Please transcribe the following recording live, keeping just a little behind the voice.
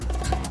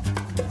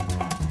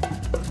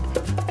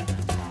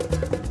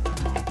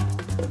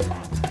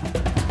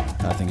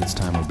think it's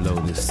time to blow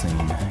this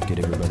scene. Get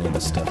everybody in the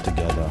stuff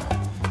together.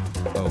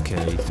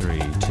 Okay, 3,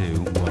 2,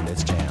 1,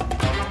 let's jam.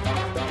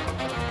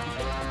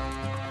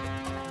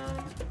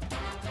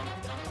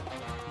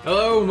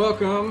 Hello and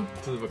welcome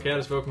to the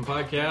Vocadus Vokum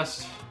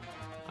podcast.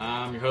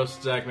 I'm your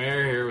host, Zach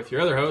Mayer, here with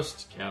your other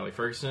host, Callie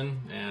Ferguson,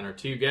 and our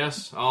two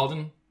guests,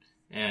 Alden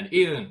and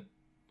Ethan.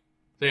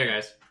 Say hi,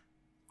 guys.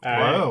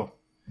 Hello.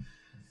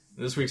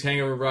 This week's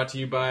hangover brought to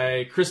you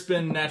by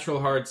Crispin Natural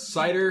Hard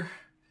Cider,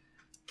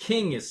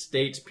 King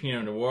Estates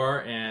Pinot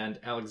Noir, and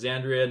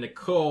Alexandria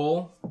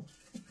Nicole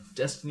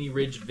Destiny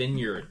Ridge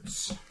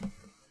Vineyards.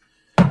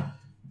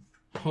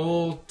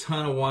 Whole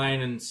ton of wine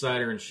and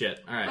cider and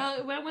shit. All right. Well,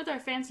 it went with our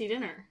fancy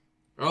dinner.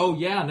 Oh,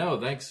 yeah, no,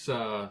 thanks,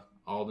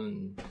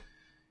 Alden,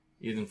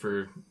 Ethan,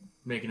 for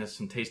making us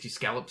some tasty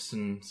scallops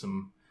and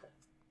some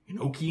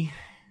gnocchi.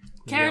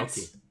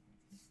 Carrots.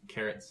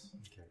 Carrots.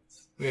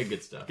 We had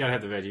good stuff. Gotta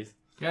have the veggies.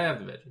 Gotta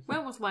have the veggies.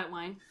 Went with white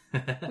wine.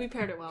 We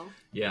paired it well.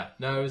 Yeah,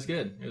 no, it was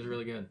good. It was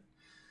really good.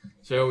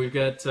 So we've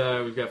got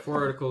 4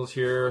 articles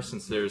here.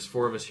 Since there's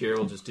 4 of us here,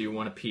 we'll just do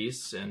one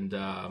apiece, and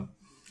I'll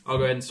go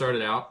ahead and start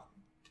it out.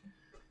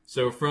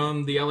 So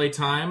from the LA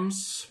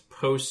Times,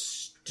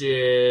 posted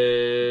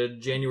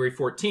January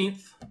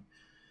 14th,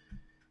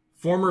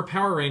 former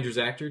Power Rangers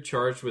actor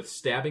charged with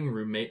stabbing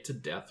roommate to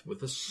death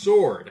with a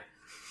sword.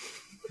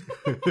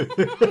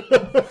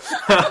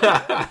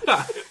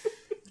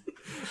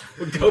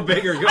 Go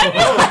big or go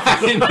home. I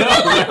feel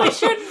like we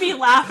shouldn't be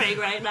laughing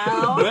right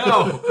now.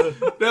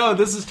 No,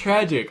 this is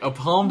tragic. A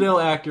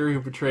Palmdale actor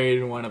who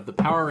portrayed one of the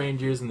Power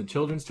Rangers in the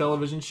children's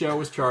television show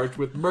was charged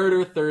with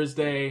murder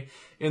Thursday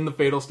in the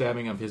fatal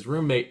stabbing of his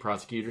roommate,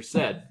 prosecutors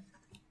said.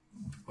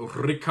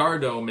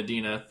 Ricardo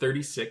Medina,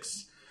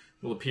 36,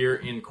 will appear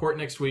in court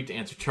next week to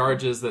answer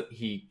charges that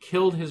he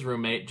killed his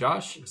roommate,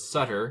 Josh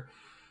Sutter,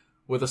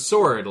 with a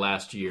sword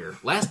last year.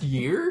 Last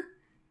year?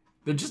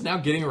 They're just now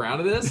getting around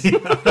to this?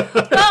 Well,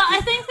 I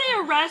think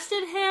they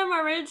arrested him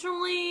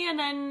originally, and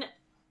then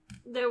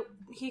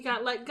he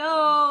got let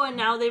go, and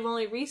now they've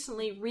only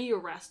recently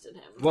re-arrested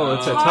him. Well,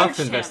 it's a Charged tough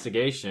him.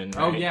 investigation.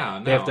 Oh, Right? yeah,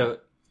 no. They have to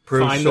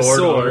Prove find the sword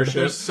sword. ownership.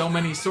 There's so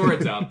many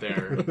swords out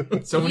there.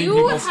 So many You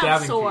people have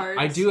stabbing swords.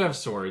 people. I do have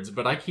swords,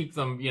 but I keep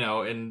them,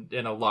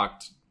 in a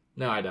locked...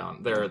 No, I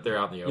don't. They're out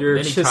in the open. You're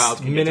Any child just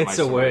can get to minutes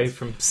my away swords.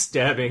 from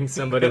stabbing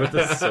somebody with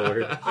a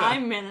sword.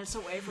 I'm minutes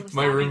away from My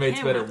stabbing roommates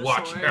him better with a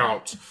watch sword.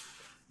 out.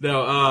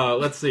 No,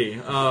 let's see.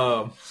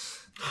 I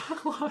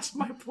lost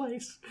my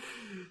place.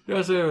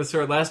 So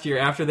last year,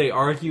 after they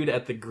argued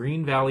at the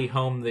Green Valley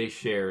home they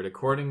shared,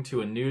 according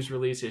to a news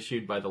release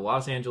issued by the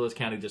Los Angeles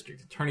County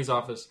District Attorney's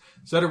Office,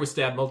 Sutter was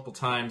stabbed multiple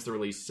times, the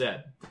release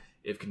said.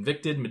 If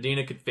convicted,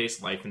 Medina could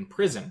face life in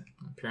prison.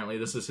 Apparently,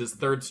 this is his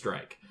 3rd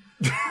strike.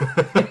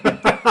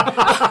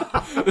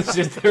 This is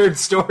your 3rd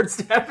sword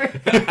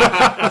stabbing?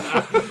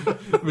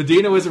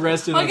 Medina was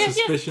arrested Well, on I guess,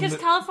 suspicion because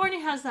that... California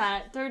has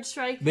that 3rd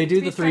strike. They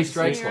do the 3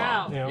 strikes strikes and you're law.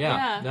 out. Yeah.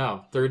 Yeah, Yeah.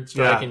 no. 3rd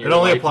strike Yeah, in your it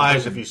only life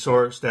applies in if prison.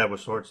 you stab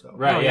with swords, though.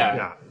 Right, Oh, yeah.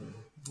 Yeah.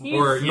 He's-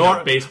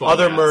 Or, baseball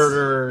other bats.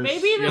 murders.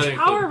 Maybe Yeah, this they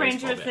Power include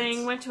Ranger baseball thing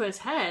bats. went to his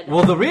head.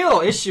 Well, the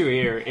real issue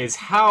here is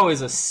how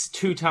is a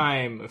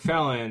 2-time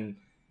felon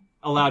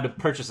allowed to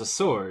purchase a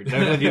sword? They're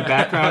going to do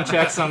background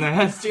checks on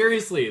that?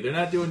 Seriously, they're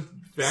not doing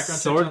background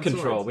checks Sword on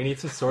control. swords. We need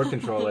some sword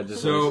control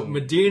legislation. So,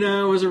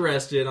 Medina was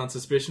arrested on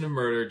suspicion of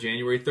murder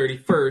January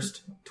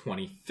 31st,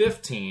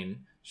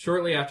 2015,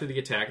 shortly after the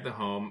attack at the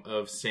home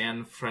of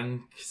San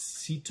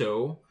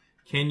Francisco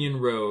Canyon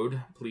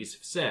Road, police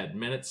have said.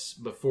 Minutes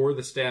before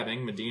the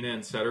stabbing, Medina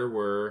and Sutter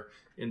were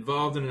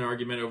involved in an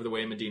argument over the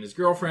way Medina's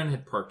girlfriend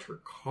had parked her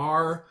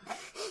car.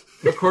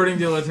 According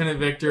to Lieutenant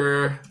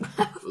Victor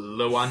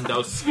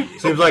Lewandowski.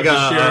 Seems like the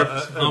a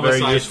sheriff's very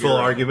homicide useful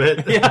bureau.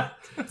 argument. yeah.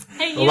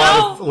 Hey, a you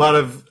lot know,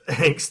 of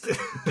angst.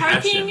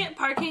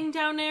 parking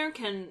down there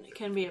can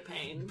be a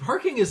pain.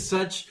 Parking is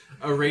such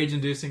a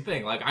rage-inducing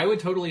thing. Like, I would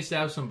totally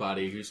stab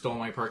somebody who stole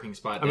my parking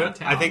spot I mean,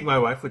 downtown. I think my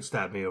wife would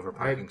stab me over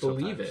I parking.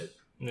 believe sometimes. it.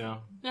 Yeah.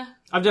 Yeah.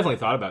 I've definitely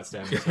thought about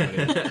stabbing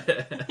somebody.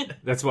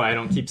 That's why I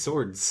don't keep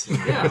swords.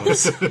 Yeah.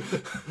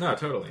 No,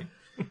 totally.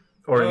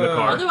 Or in the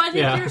car. Although I think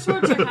Yeah. your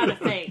swords are kind of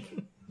fake.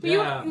 But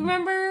Yeah. you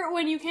remember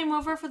when you came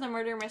over for the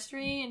murder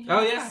mystery? And he Oh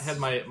had yeah, I this had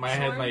my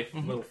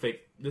sword? little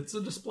fake. It's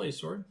a display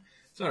sword.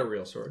 It's not a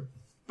real sword.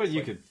 But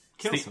you could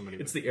kill It's somebody.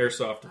 the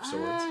airsoft of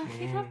swords.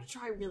 You'd have to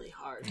try really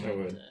hard. I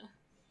would.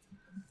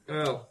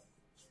 Well,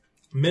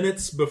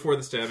 minutes before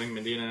the stabbing,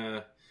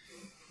 Medina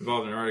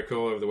involved in an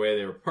article over the way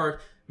they were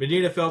parked.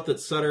 Medina felt that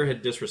Sutter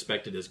had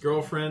disrespected his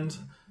girlfriend,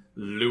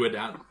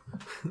 Luedan.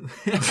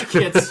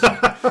 This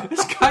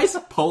guy's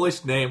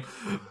Polish name,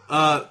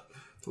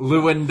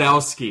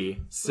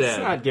 Lewandowski, said. Let's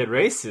not get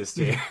racist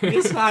here.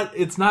 It's not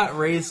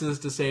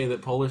racist to say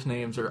that Polish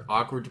names are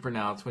awkward to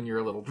pronounce when you're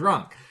a little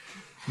drunk.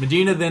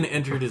 Medina then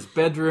entered his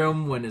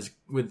bedroom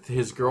with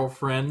his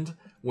girlfriend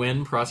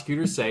when,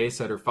 prosecutors say,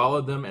 Sutter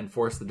followed them and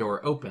forced the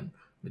door open.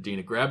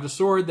 Medina grabbed a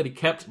sword that he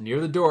kept near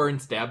the door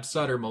and stabbed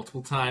Sutter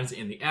multiple times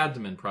in the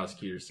abdomen,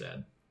 prosecutors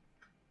said.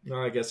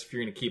 Well, I guess if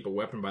you're going to keep a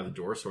weapon by the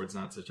door, sword's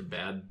not such a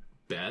bad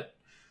bet.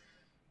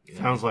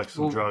 Sounds like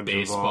some drugs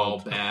baseball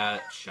involved.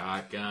 bat,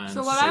 shotgun.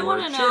 So what I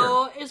want to sword.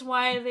 know is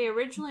why they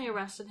originally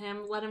arrested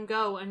him, let him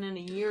go, and then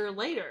a year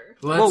later.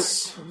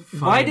 Let's Why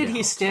find did he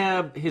out.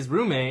 stab his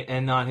roommate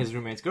and not his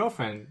roommate's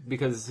girlfriend?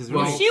 Because his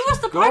Well, roommate's She was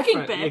the parking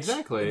girlfriend- bitch.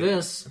 Exactly.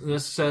 This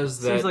says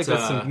that Seems like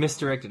that's some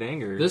misdirected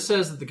anger. this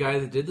says that the guy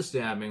that did the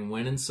stabbing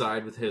went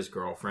inside with his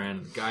girlfriend.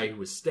 And the guy who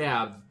was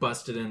stabbed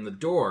busted in the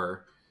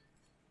door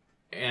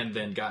and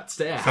then got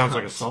stabbed. Sounds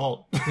like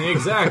assault.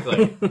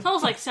 Exactly.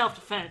 Sounds like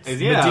self-defense.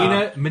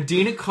 Yeah.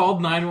 Medina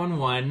called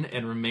 911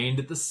 and remained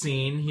at the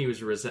scene. He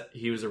was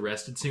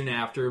arrested soon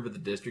after, but the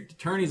district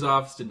attorney's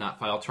office did not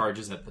file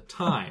charges at the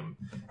time.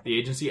 The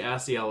agency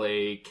asked the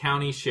LA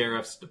County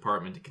Sheriff's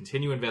Department to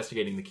continue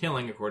investigating the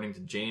killing, according to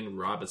Jane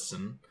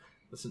Robison.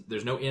 Listen,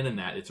 there's no N in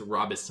that. It's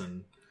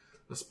Robison,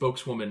 the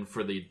spokeswoman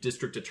for the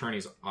district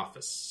attorney's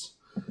office.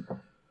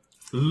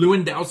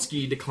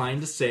 Lewandowski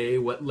declined to say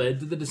what led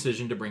to the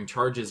decision to bring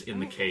charges in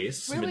the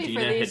case. Really, Medina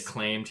for had these-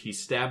 claimed he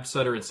stabbed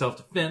Sutter in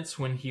self-defense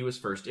when he was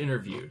first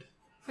interviewed.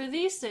 For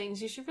these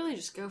things, you should really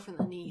just go for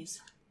the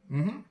knees.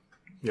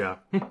 Yeah.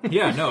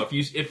 Yeah, no,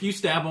 if you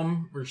stab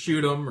them or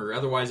shoot them or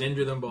otherwise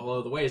injure them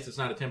below the waist, it's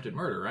not attempted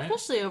murder, right?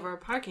 Especially over a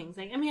parking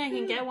thing. I mean, I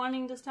can get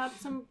wanting to stab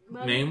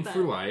somebody. Maimed but for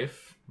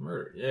life.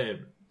 Murder.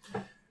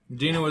 Yeah.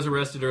 Medina was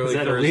arrested early Is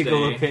that a Thursday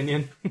legal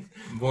opinion?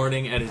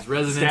 morning at his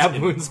residence. Stab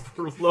in- wounds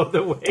below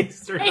the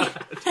waist or Hey,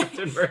 not?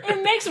 Attempted murder.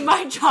 it makes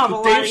my job a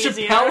lot Dave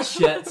easier.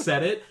 Chappelle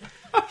said it.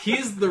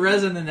 He's the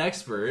resident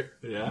expert.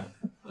 Yeah.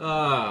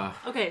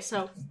 Okay,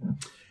 so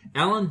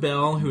Alan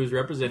Bell, who was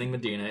representing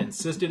Medina,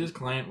 insisted his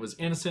client was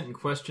innocent and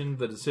questioned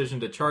the decision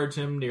to charge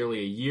him nearly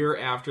a year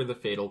after the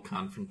fatal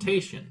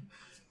confrontation.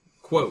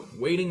 Quote,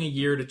 waiting a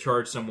year to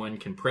charge someone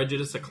can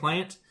prejudice a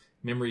client.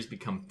 Memories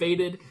become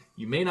faded.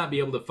 You may not be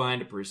able to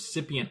find a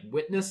recipient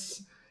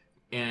witness.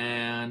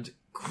 And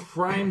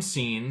crime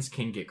scenes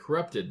can get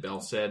corrupted, Bell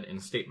said in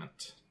a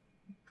statement.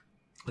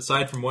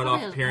 Aside from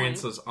one-off Probably has a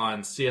appearances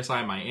on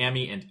CSI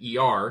Miami and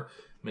ER,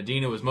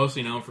 Medina was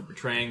mostly known for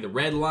portraying the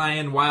Red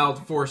Lion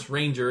Wild Force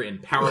Ranger in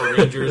Power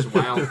Rangers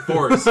Wild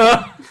Force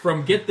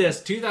from, get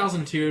this,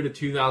 2002 to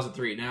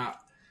 2003. Now,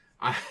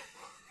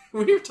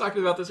 we were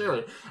talking about this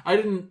earlier. I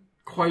didn't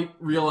quite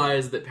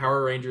realize that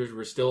Power Rangers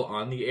were still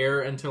on the air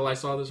until I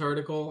saw this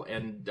article,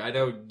 and I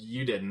know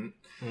you didn't.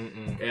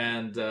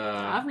 And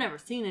I've never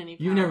seen any. you've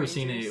Power never Rangers.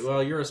 seen it.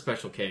 Well, you're a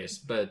special case,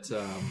 but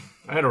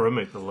I had a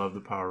roommate that loved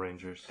the Power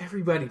Rangers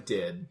everybody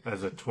did.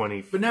 as a no.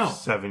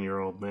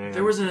 27-year-old man.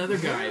 There was another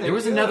guy. There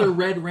was another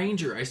Red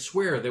Ranger, I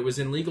swear, that was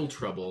in legal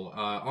trouble.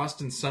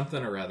 Austin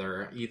something or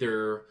other.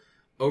 Either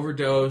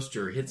overdosed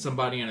or hit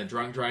somebody in a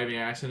drunk driving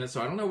accident.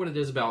 So I don't know what it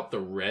is about the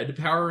Red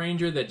Power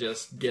Ranger that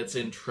just gets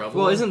in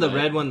trouble. Well, isn't the but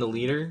red one the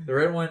leader? The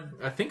red one,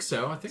 I think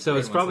so. I think So the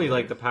it's red one's probably the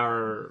like leader. the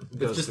power.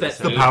 goes just to that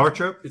the the side. Power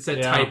Trip? It's that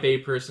Yeah. Type A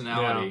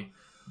personality.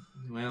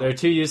 Well, They're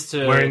too used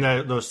to Wearing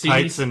those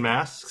tights and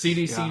masks?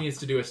 CDC Yeah. needs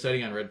to do a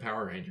study on Red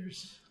Power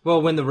Rangers.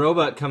 Well, when the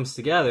robot comes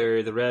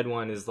together, the red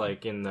one is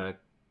like in the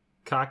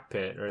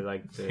cockpit or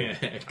like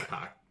the.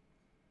 Cock.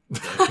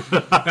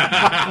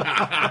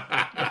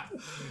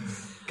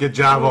 Good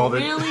job,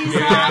 Alden. Really,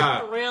 Yeah.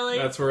 Zach? Really?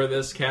 That's where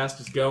this cast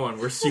is going.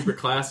 We're super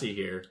classy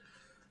here.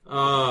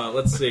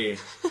 Let's see.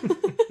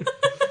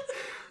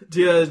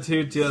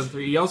 2002,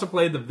 2003. He also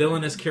played the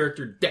villainous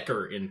character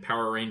Decker in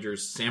Power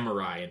Rangers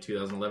Samurai in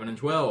 2011 and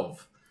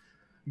 12.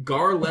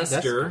 Gar That's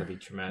Lester, gonna be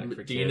traumatic for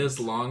Medina's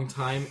kids.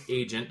 longtime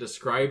agent,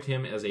 described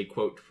him as a,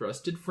 quote,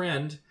 trusted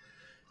friend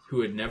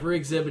who had never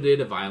exhibited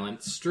a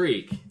violent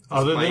streak.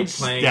 Other than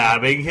despite playing-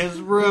 stabbing his Other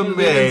than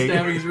roommate.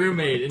 stabbing his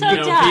roommate and,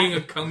 Don't being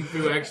a kung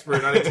fu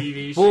expert on a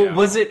TV show. Well,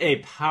 was it a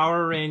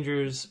Power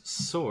Rangers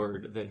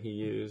sword that he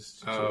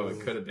used? Oh, to- it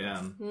could have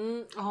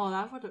been. Oh,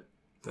 that would have.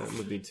 That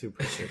would be too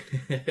perfect.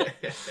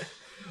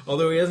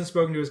 Although he hasn't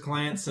spoken to his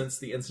client since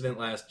the incident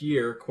last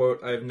year,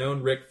 quote, I've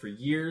known Rick for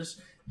years.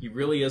 He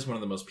really is one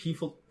of the most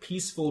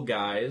peaceful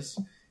guys.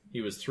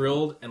 He was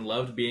thrilled and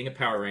loved being a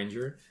Power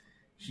Ranger.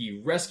 He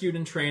rescued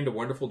and trained a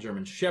wonderful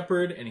German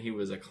Shepherd, and he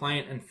was a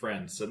client and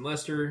friend, said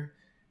Lester,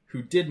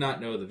 who did not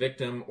know the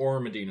victim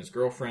or Medina's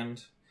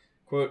girlfriend.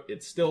 Quote,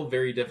 it's still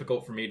very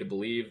difficult for me to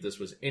believe this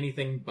was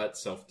anything but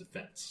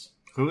self-defense.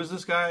 Who is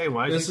this guy?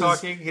 Why is This he is-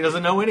 talking? He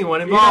doesn't know anyone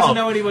He involved. doesn't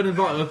know anyone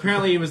involved.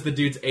 Apparently he was the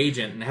dude's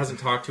agent and hasn't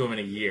talked to him in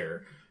a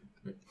year.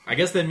 I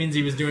guess that means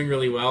he was doing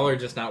really well or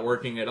just not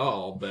working at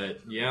all. But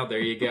yeah, there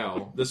you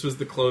go. This was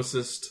the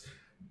closest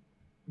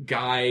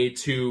guy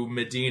to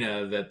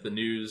Medina that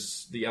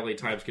the LA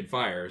Times could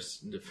fire.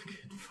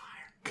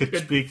 Could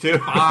speak to.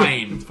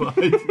 Fine.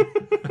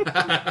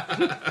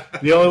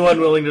 The only one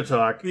willing to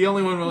talk. The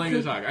only one willing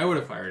to talk. I would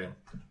have fired him.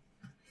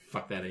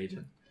 Fuck that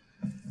agent.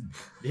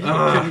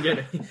 Yeah,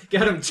 Couldn't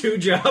get him 2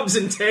 jobs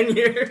in 10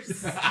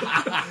 years.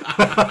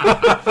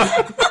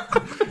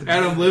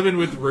 had him living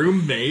with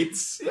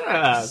roommates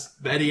Yeah.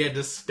 that he had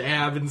to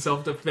stab in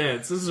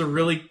self-defense. This is a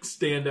really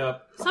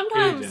stand-up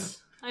Sometimes agent.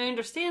 I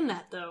understand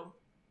that though.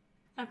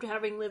 After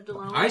having lived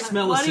alone, I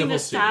smell a wanting to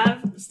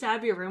civil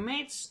stab your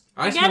roommates.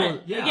 I get smell-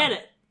 it. yeah. I get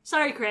it.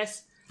 Sorry,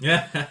 Chris.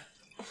 Yeah.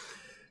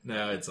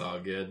 No, it's all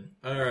good.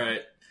 All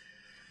right.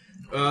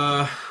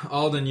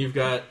 Alden, you've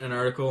got an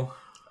article.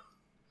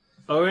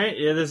 All right,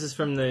 yeah, this is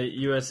from the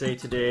USA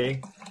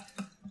Today,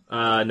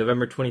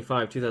 November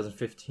 25,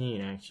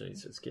 2015, actually,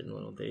 so it's getting a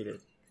little dated.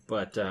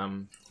 But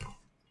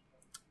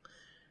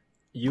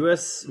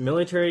U.S.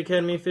 Military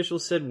Academy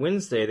officials said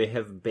Wednesday they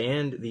have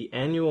banned the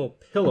annual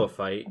pillow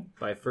fight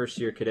by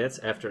first-year cadets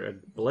after a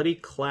bloody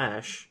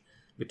clash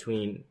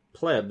between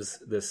plebs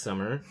this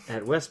summer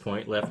at West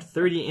Point left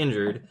 30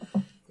 injured,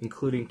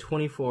 including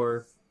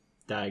 24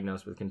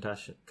 diagnosed with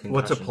concussion.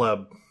 What's a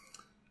pleb?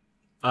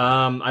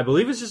 I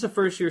believe it's just a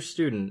first-year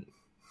student.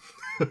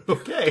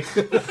 Okay.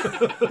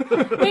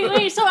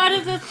 Wait, so out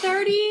of the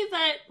 30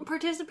 that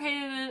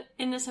participated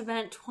in this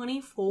event,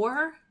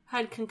 24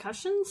 had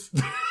concussions?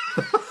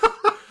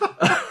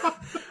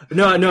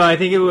 No, I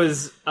think it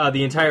was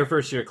the entire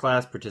first-year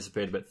class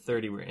participated, but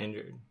 30 were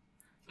injured.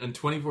 And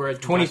 24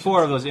 had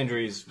 24 of those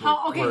injuries were, So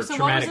what were was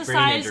traumatic the brain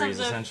size injuries, of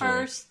the essentially.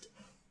 first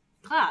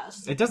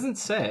class? It doesn't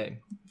say.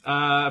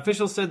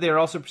 Officials said they are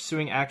also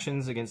pursuing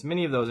actions against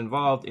many of those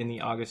involved in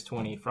the August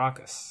 20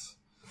 fracas.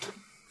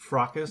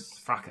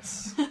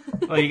 Fracas?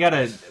 Well, you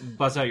gotta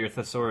bust out your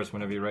thesaurus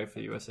whenever you write for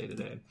the USA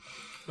Today.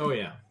 Oh,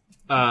 yeah.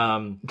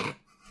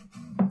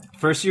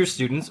 First-year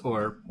students,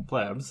 or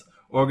plebs,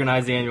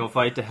 organized the annual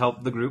fight to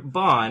help the group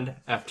bond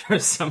after a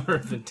summer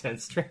of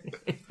intense training.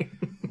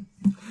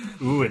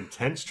 Ooh,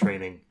 intense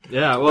training.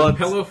 Yeah, well, it's-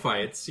 Pillow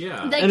fights,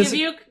 yeah. They And give it's-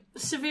 you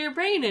severe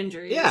brain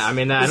injuries. yeah, I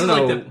mean, I This don't is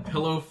know. like the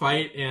pillow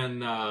fight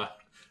in,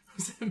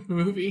 what's that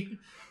movie?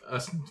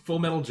 Full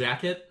Metal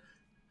Jacket?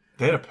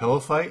 They had a pillow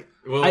fight?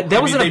 Well,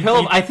 That wasn't they a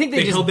pillow. beat- I think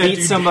they just held that beat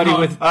dude somebody down.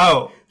 with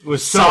Oh,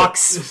 with socks.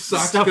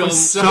 Socks Stuff filled with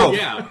soap.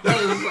 Yeah.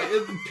 That was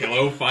like,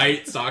 pillow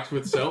fight, socks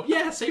with soap.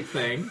 Yeah, same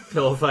thing.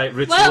 Pillow fight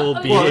ritual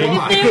Well, beating.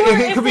 if they were,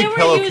 it if could be they were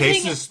pillowcases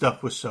using,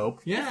 stuffed with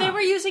soap. Yeah. if they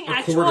were using Or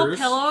actual quarters.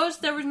 pillows,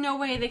 there was no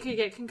way they could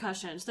get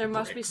concussions. There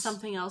must be Bricks.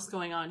 something else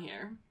going on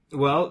here.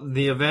 Well,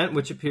 the event,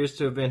 which appears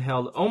to have been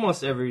held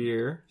almost every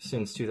year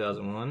since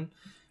 2001,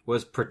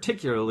 was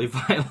particularly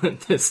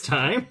violent this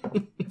time.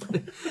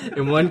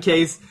 In one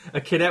case,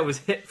 a cadet was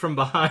hit from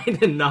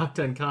behind and knocked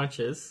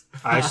unconscious.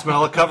 I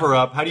smell a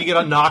cover-up. How do you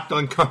get knocked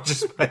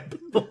unconscious by a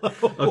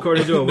pillow?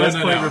 According to a West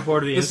No. Point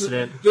report of the This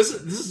incident. This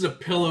is a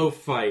pillow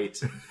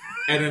fight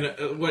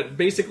at what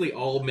basically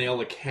all male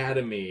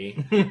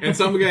academy, and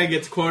some guy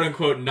gets quote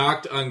unquote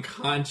knocked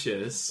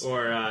unconscious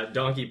Or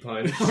donkey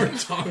punch. or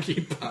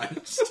donkey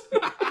punched.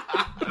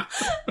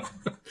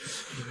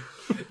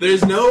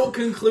 There's no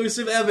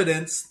conclusive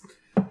evidence.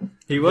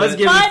 He was But-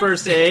 given But-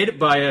 first aid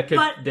by a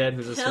But cadet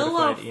who's a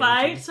pillow certified EMT.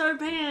 fights are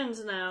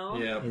banned now.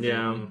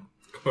 Yeah.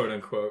 Quote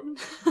unquote.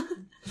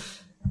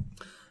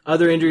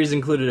 Other injuries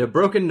included a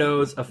broken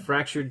nose, a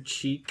fractured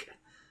cheek.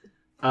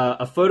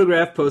 A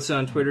photograph posted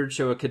on Twitter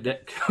showed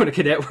a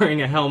cadet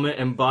wearing a helmet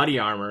and body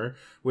armor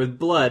with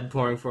blood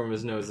pouring from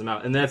his nose and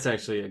mouth. And that's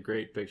actually a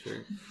great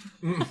picture.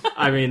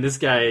 I mean, this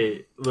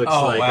guy looks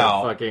Oh, like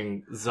wow. a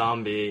fucking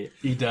zombie.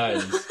 He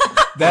does.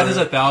 That is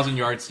a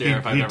 1,000-yard stare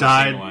if I've he ever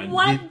died. seen one.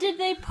 What did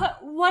they put?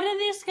 What did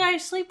these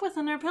guys sleep with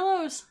in their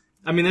pillows?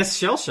 I mean, that's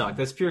shell shock.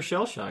 That's pure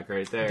shell shock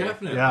right there.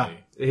 Definitely. Yeah.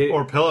 He-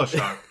 Or pillow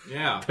shock.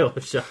 Yeah. pillow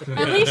shock.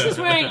 At least he's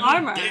wearing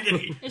armor.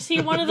 Is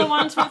he one of the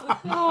ones with?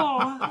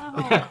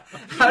 Oh.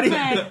 How do you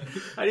Okay.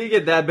 how do you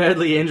get that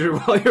badly injured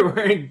while you're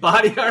wearing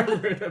body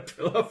armor in a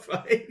pillow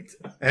fight?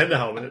 And a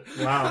helmet.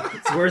 Wow.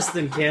 It's worse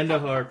than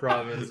Kandahar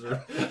province.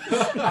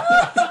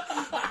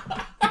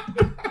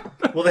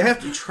 Well, they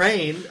have to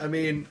train. I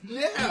mean,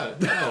 Yeah.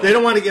 No. they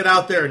don't want to get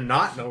out there and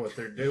not know what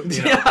they're doing.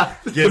 You know, Yeah.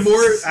 get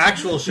more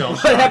actual shell What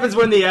shock. happens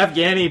when the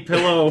Afghani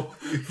pillow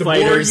The more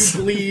you fighters?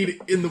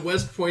 bleed in the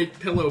West Point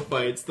pillow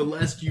fights, the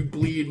less you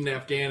bleed in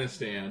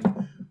Afghanistan.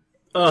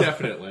 Ugh.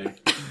 Definitely.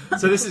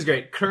 So this is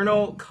great.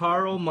 Colonel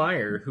Carl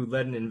Meyer, who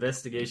led an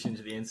investigation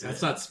into the incident.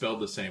 That's not spelled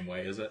the same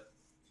way, is it?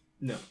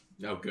 No,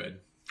 Oh, good.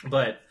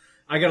 but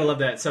I gotta love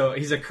that. So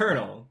he's a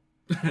colonel.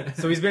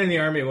 So he's been in the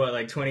army what,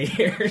 like 20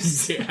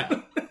 years?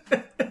 Yeah.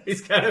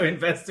 He's got to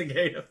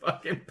investigate a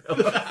fucking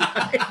pillow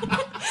fight.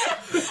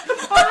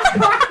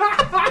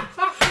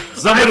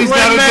 Somebody's Led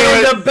got men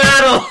to do into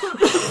battle.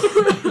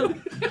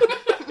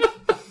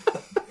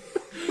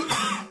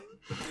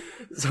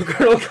 So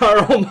Colonel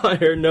Carl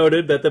Meyer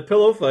noted that the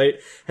pillow fight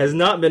has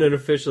not been an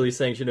officially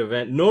sanctioned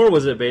event, nor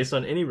was it based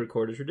on any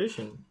recorded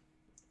tradition.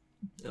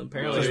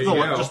 Apparently, Well, it. there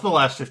you go. Just the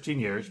last 15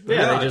 years. yeah,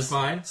 Yeah, they it's just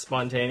fine.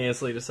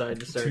 spontaneously decided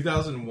to start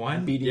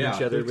 2001? beating Yeah,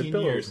 each other with 15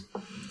 pillows. years.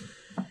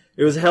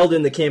 It was held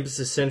in the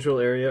campus's central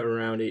area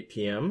around 8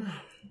 p.m.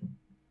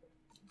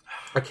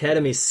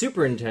 Academy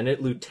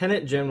Superintendent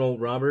Lieutenant General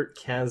Robert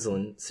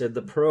Caslin said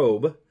the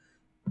probe,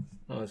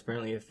 it's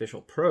apparently an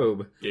official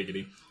probe,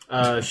 Giggity.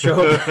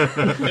 showed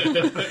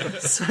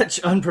such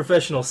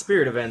unprofessional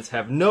spirit events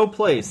have no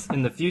place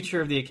in the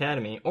future of the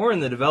Academy or in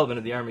the development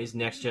of the Army's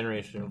next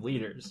generation of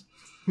leaders.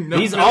 No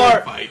These pillow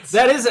are, fights.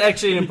 that is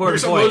actually an They're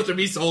important supposed point. to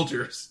be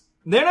soldiers.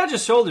 They're not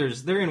just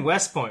soldiers, they're in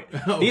West Point.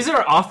 Oh. These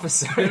are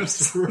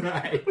officers.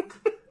 Right.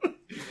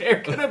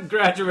 They're gonna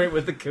graduate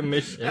with a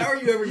commission. How are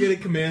you ever going to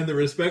command the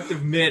respect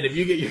of men if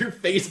you get your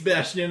face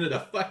bashed into the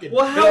fucking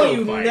Well, how pillow are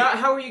you fight? not?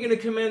 How are you going to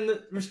command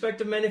the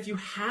respect of men if you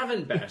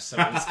haven't bashed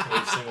someone's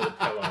face in with a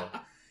pillow?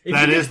 If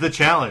That you, is the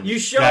challenge. You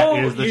show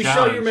That is the you show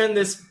challenge. your men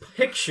this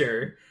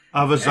picture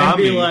of a and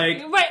zombie. be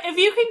like, Right, if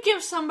you could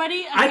give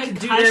somebody a I could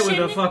do that with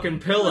a concussion- fucking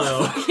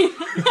pillow.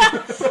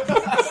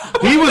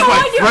 he was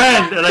my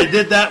friend, and I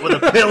did that with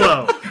a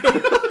pillow.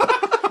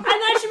 And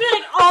that should be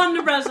like on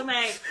the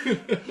resume.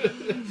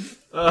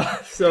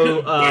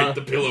 Bite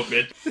the pillow,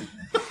 bitch.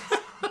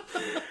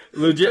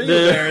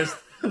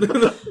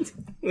 The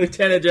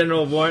Lieutenant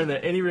General warned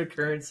that any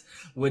recurrence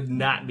would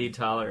not be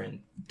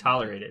tolerated.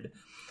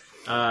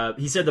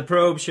 He said the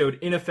probe showed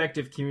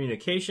ineffective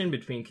communication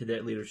between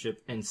cadet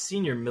leadership and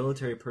senior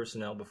military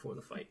personnel before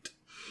the fight.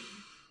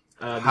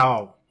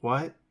 How?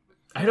 What?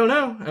 I don't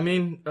know. I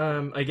mean,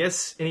 I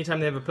guess anytime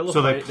they have a pillow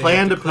So fight, they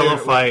planned a have to clear pillow it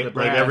with fight the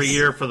like every brass.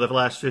 year for the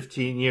last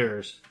 15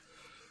 years.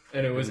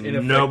 And it was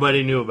ineffective.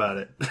 Nobody knew about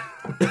it.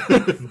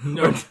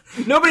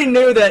 Nobody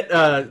knew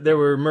that there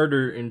were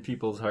murder in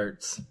people's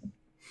hearts.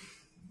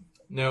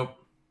 Nope.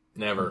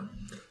 Never.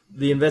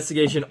 The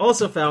investigation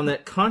also found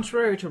that,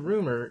 contrary to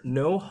rumor,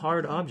 no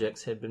hard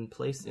objects had been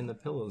placed in the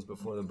pillows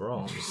before the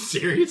brawl.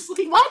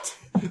 Seriously? What?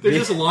 They're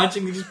just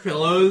launching these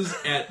pillows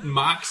at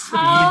Mach speeds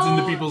How?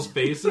 into people's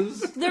faces?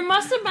 There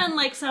must have been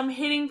like some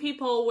hitting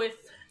people with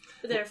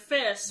their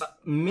fists.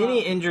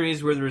 Many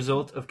injuries were the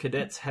result of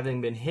cadets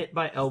having been hit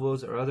by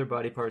elbows or other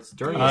body parts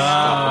during the Oh.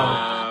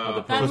 scuffle of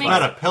the That So it's pillow makes-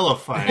 not a pillow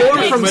fight. Or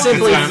makes from sense.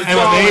 simply It's an MMA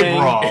falling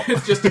brawl.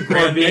 It's just a or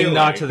grand being melee.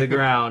 knocked to the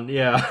ground.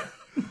 Yeah.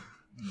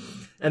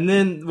 And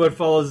then what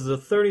follows is a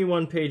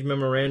 31-page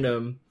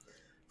memorandum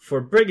for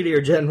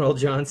Brigadier General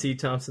John C.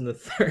 Thompson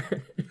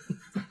III.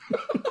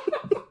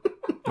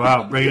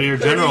 Wow, Brigadier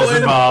General's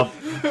involved.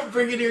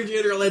 Brigadier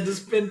General had to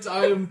spend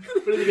time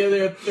putting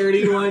together a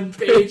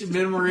 31-page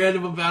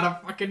memorandum about a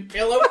fucking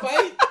pillow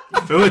fight?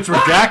 Oh, it's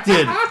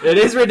redacted. It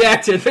is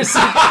redacted. There's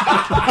some-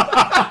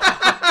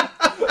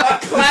 A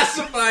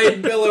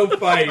classified pillow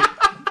fight.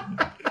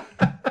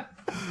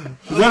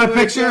 Is that a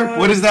picture? God.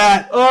 What is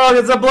that? Oh,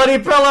 it's a bloody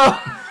pillow!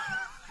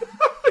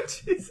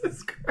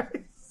 Jesus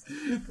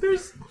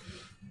Christ.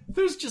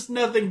 There's just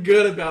nothing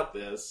good about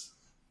this.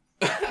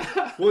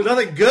 Well,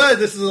 nothing good.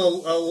 This is a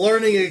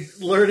learning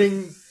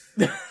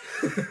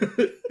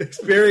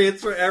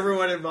experience for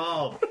everyone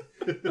involved.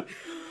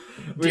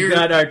 We've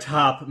got our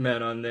top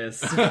men on this.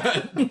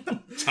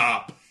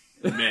 Top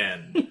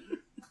men.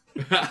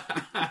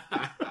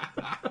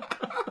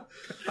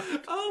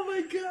 Oh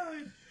my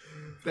god.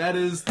 That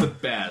is the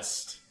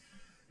best.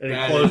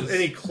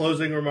 Any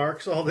closing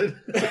remarks, Alden?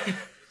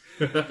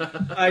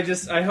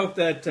 I hope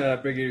that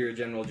Brigadier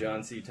General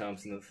John C.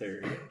 Thompson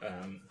III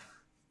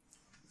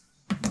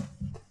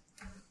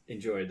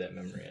enjoyed that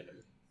memorandum.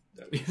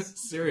 That was,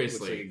 looks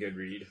Seriously. like a good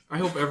read. I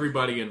hope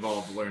everybody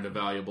involved learned a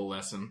valuable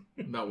lesson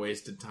about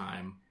wasted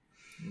time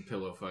in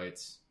pillow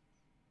fights.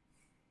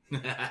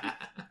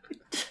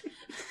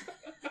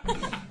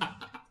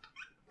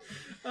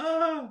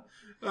 All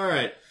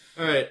right.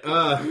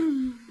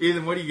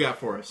 Ethan, what do you got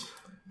for us?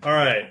 All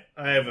right.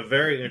 I have a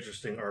very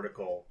interesting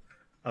article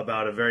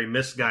about a very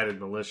misguided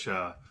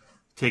militia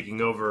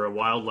taking over a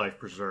wildlife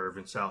preserve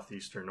in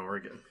southeastern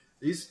Oregon.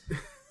 These.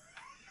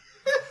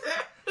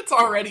 It's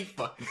already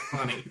fucking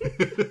funny.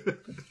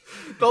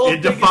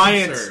 In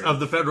defiance of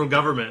the federal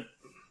government.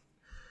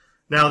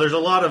 Now, there's a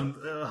lot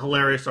of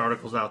hilarious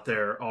articles out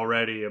there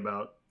already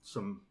about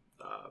some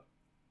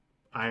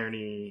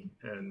irony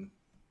and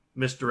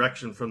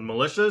misdirection from the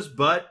militias,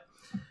 but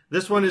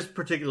this one is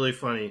particularly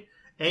funny.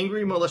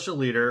 Angry militia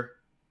leader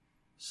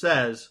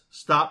says,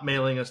 "Stop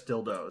mailing us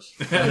dildos."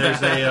 And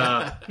there's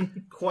a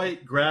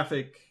quite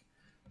graphic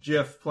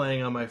GIF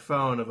playing on my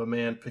phone of a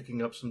man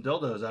picking up some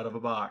dildos out of a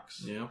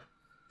box. Yeah.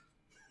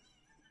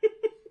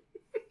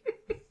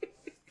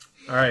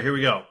 All right, here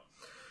we go.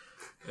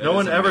 That No is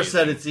one ever amazing.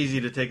 said it's easy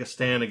to take a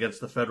stand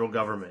against the federal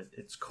government.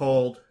 It's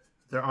cold.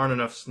 There aren't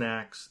enough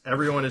snacks.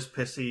 Everyone is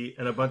pissy,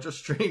 and a bunch of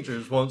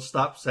strangers won't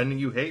stop sending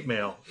you hate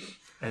mail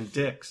and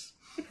dicks.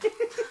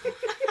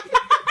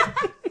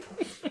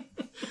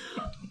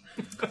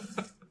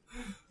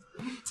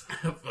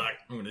 Fuck,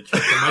 I'm gonna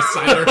check on my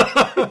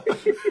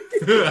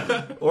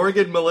cider.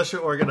 Oregon militia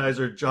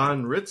organizer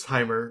John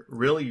Ritzheimer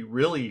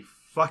really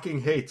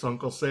fucking hates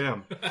Uncle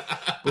Sam.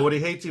 But what he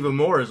hates even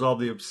more is all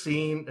the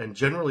obscene and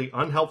generally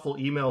unhelpful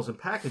emails and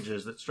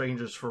packages that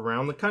strangers from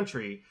around the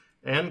country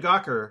and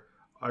Gawker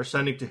are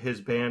sending to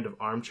his band of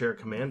armchair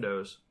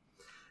commandos.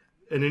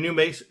 In a new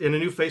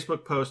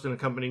Facebook post and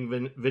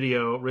accompanying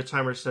video,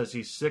 Ritzheimer says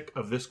he's sick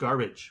of this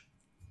garbage.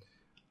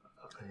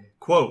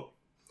 Quote,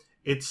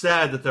 "It's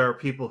sad that there are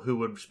people who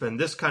would spend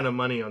this kind of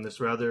money on this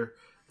rather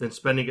than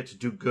spending it to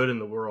do good in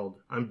the world.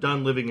 I'm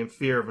done living in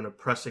fear of an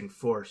oppressing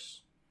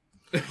force."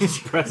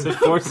 Oppressive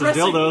force of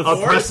dildos.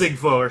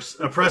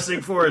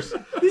 Oppressing force.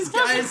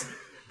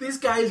 These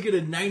guys get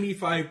a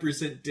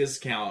 95%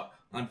 discount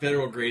on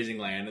federal grazing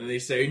land, and they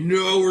say,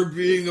 "No, we're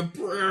being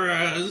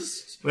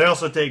oppressed." They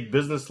also take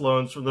business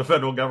loans from the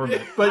federal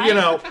government. But, you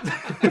know,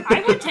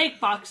 I would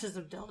take boxes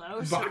of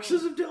dildos.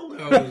 Boxes of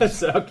dildos.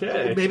 It's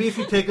okay. maybe if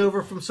you take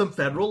over from some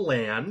federal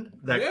land,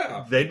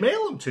 Yeah. they'd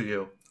mail them to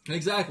you.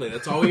 Exactly.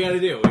 That's all we got to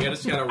do. We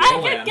just got to I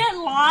roll could in. get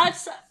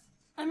lots.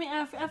 I mean,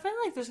 I feel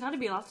like there's got to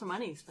be lots of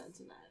money spent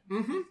in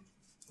that.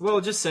 Well,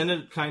 just send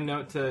a kind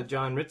note to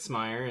John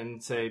Ritzmeier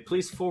and say,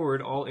 please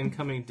forward all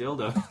incoming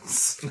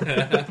dildos.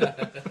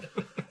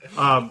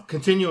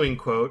 Continuing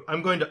quote,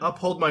 I'm going to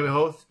uphold my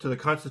oath to the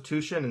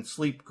Constitution and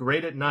sleep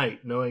great at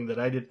night, knowing that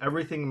I did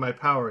everything in my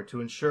power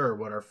to ensure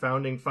what our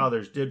founding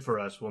fathers did for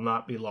us will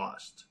not be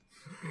lost.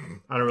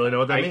 I don't really know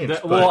what that means.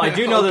 Well, I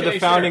do know that Okay, the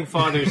founding sure.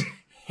 fathers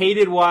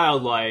hated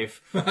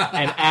wildlife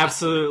and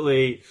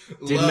absolutely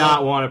did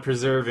not want to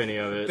preserve any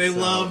of it. They so-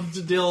 loved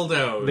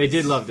dildos. They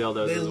did love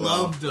dildos. They as well.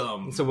 loved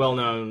them. It's a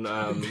well-known.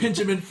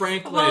 Benjamin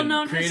Franklin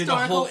well-known created a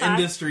historical whole fact.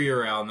 industry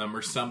around them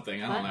or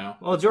something. I don't What? know.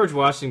 Well, George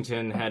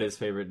Washington had his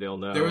favorite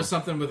dildo. There was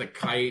something with a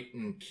kite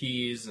and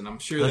keys, and I'm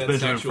sure That's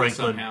that's Benjamin sexual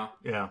Franklin. somehow.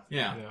 Yeah.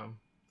 Yeah. Yeah.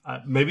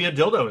 Maybe a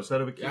dildo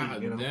instead of a key. Yeah,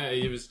 you know? yeah,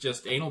 it was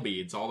just anal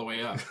beads all the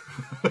way up.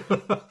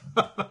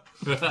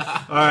 All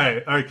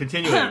right,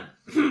 continuing.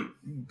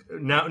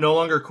 Now, no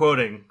longer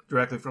quoting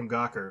directly from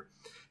Gawker.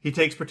 He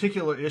takes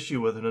particular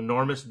issue with an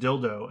enormous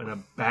dildo and a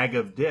bag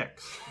of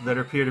dicks that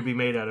appear to be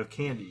made out of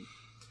candy.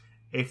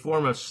 A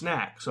form of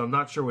snack, so I'm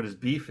not sure what his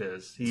beef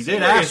is. He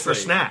did ask for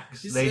Seriously.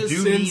 snacks. He They says do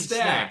send need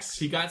snacks. snacks.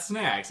 He got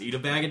snacks. Eat a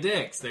bag of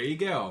dicks. There you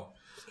go.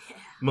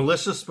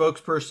 Militia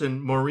spokesperson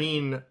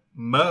Maureen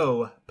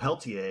Moe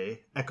Peltier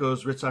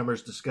echoes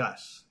Ritzheimer's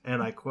disgust,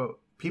 and I quote,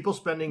 people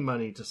spending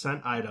money to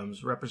send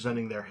items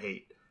representing their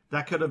hate.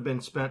 That could have been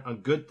spent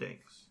on good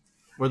things,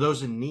 or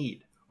those in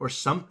need, or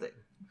something.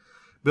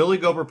 Billy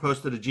Gober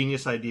posted a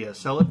genius idea.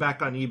 Sell it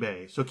back on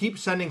eBay. So keep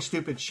sending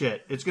stupid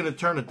shit. It's going to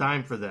turn a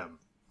dime for them.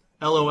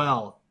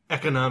 LOL.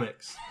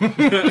 Economics. Did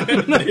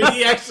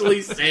he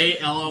actually say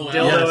LOL?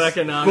 Dildo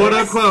economics. Quote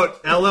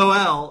unquote.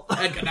 LOL.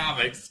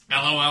 Economics.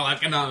 LOL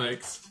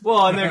economics.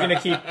 Well, and they're going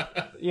to keep,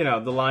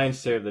 the lion's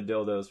share of the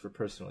dildos for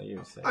personal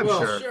use. I'm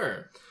Well,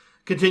 sure.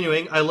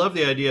 Continuing, I love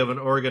the idea of an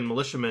Oregon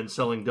militiaman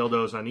selling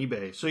dildos on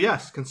eBay. So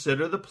yes,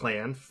 consider the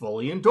plan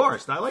fully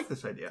endorsed. I like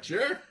this idea.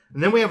 Sure.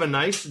 And then we have a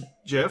nice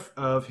gif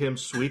of him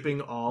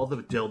sweeping all the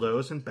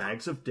dildos and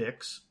bags of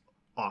dicks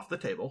off the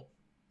table.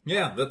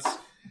 Yeah, that's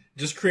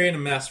just create a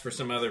mess for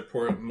some other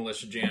poor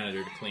militia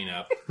janitor to clean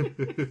up.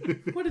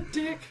 What a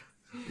dick.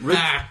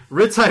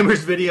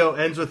 Ritzheimer's video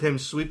ends with him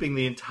sweeping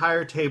the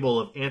entire table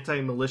of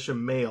anti-militia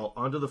mail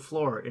onto the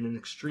floor in an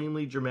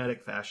extremely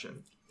dramatic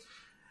fashion.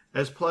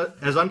 As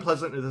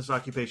unpleasant as this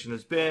occupation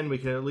has been, we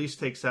can at least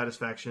take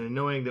satisfaction in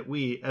knowing that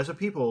we, as a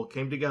people,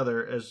 came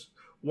together as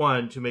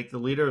one to make the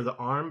leader of the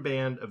armed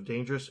band of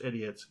dangerous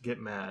idiots get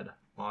mad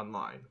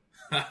online.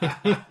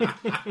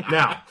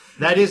 Now,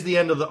 that is the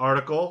end of the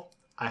article.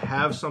 I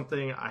have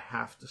something I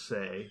have to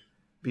say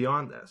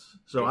beyond this.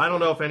 So I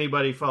don't know if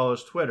anybody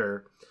follows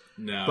Twitter,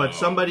 No. but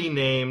somebody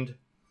named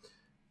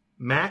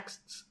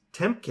Max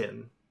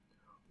Temkin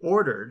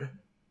ordered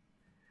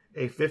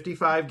a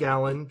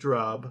 55-gallon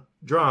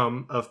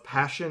drum of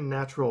Passion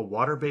Natural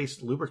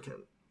water-based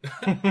lubricant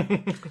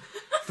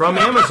from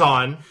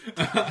Amazon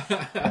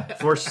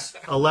for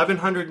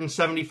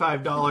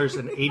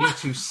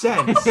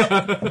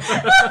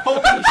 $1,175.82.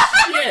 Holy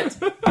shit!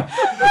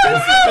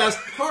 That's the best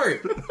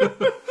part.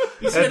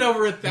 You spent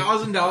over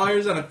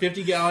 $1,000 on a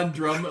 50-gallon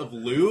drum of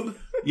lube?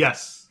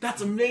 Yes.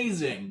 That's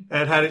amazing.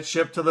 And had it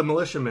shipped to the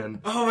militiamen.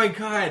 Oh my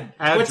god.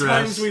 Address. What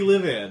times we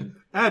live in?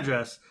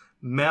 Address: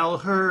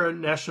 Malheur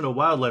National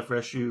Wildlife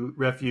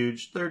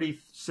Refuge,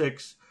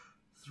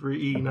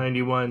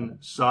 36391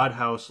 Sod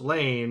House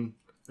Lane.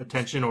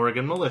 Attention,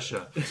 Oregon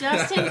Militia.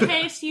 Just in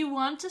case you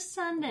want to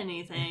send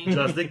anything.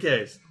 Just in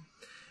case.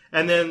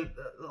 And then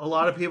a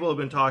lot of people have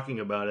been talking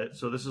about it,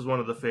 so this is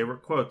one of the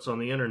favorite quotes on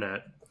the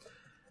internet.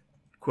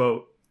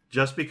 Quote,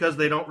 just because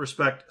they don't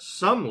respect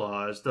some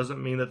laws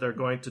doesn't mean that they're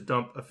going to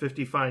dump a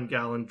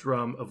 55-gallon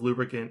drum of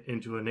lubricant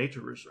into a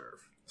nature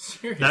reserve.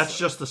 Seriously. That's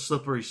just a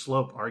slippery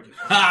slope argument.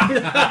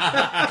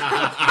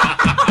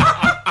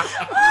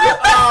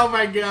 Oh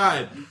my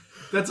god.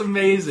 That's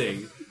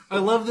amazing. I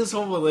love this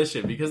whole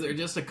militia because they're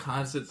just a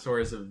constant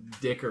source of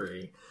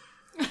dickery.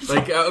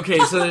 Like, okay,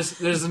 so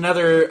there's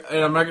another,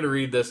 and I'm not going to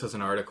read this as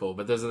an article,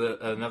 but there's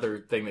another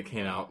thing that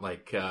came out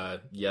like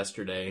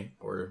yesterday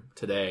or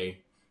today.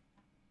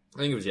 I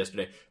think it was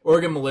yesterday.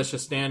 Oregon militia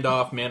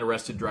standoff, man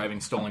arrested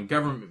driving stolen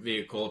government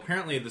vehicle.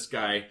 Apparently this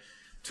guy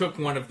took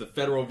one of the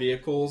federal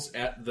vehicles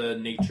at the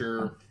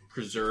nature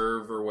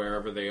preserve or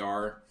wherever they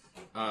are,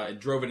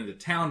 drove it into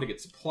town to get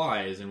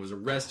supplies, and was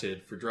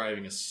arrested for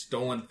driving a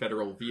stolen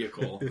federal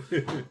vehicle,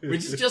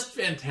 which is just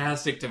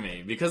fantastic to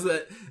me. Because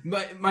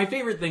my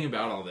favorite thing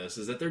about all this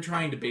is that they're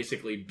trying to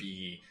basically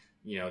be,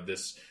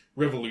 this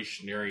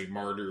revolutionary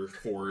martyr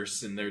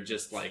force, and they're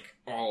just like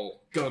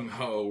all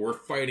gung-ho. We're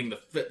fighting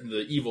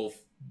the evil,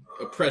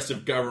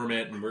 oppressive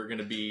government, and we're going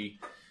to be,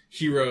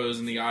 heroes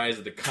in the eyes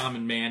of the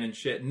common man and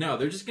shit. No,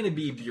 they're just going to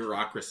be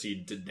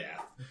bureaucracy to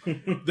death.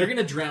 They're going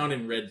to drown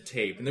in red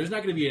tape, and there's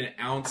not going to be an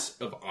ounce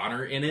of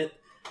honor in it.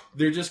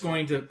 They're just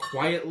going to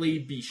quietly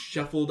be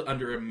shuffled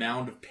under a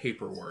mound of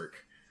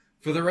paperwork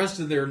for the rest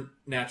of their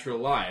natural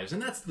lives,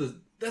 and that's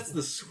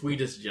the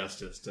sweetest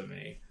justice to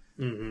me.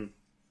 Mm-hmm.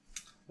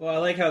 Well, I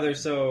like how they're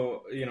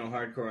so,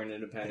 hardcore and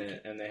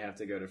independent, and they have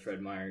to go to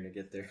Fred Meyer to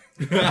get there.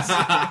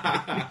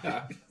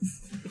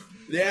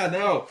 Yeah,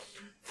 no.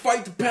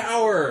 Fight the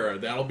power!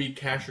 That'll be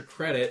cash or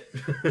credit.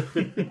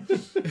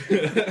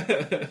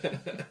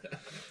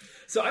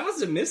 So I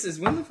must have missed this.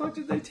 When the fuck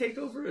did they take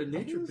over a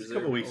nature preserve? A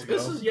couple weeks ago.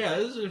 This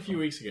is a few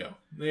weeks ago.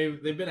 They've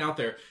been out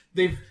there.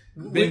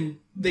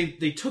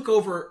 They took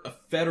over a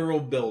federal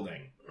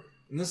building.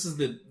 And this is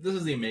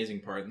the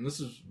amazing part. And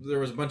there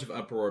was a bunch of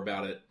uproar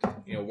about it.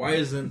 Why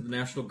isn't the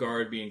National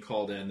Guard being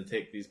called in to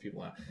take these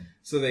people out?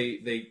 So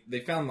they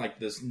found like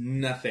this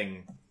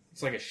nothing.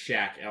 It's like a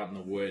shack out in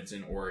the woods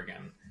in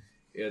Oregon.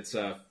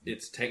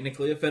 It's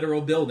technically a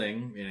federal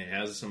building, and it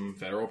has some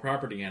federal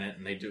property in it,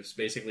 and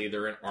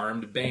they're an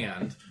armed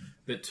band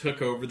that took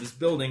over this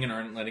building and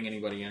aren't letting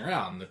anybody in or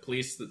out. And the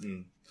police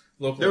and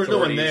local There was no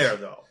one authorities- there,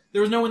 though. There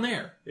was no one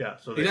there. Yeah,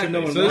 so they, Exactly.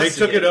 no one So they wants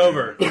took to it get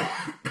over.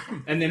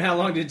 And then how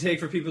long did it take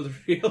for people to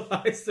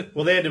realize that?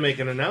 Well, they had to make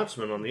an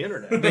announcement on the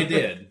internet. They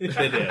did.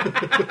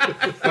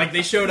 Like,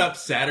 they showed up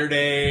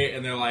Saturday,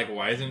 and they're like,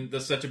 why isn't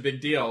this such a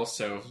big deal?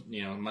 So,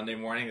 Monday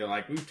morning, they're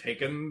like, we've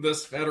taken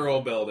this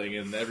federal building,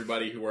 and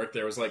everybody who worked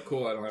there was like,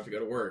 cool, I don't have to go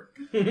to work.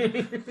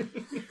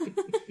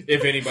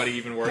 If anybody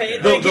even worked Hey,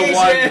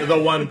 there.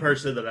 The one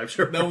person that I'm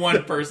sure. The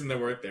one person that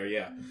worked there,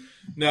 yeah.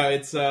 No,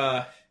 it's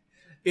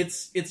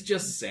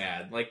just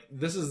sad. Like,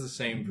 this is the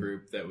same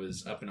group that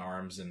was up in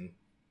arms in,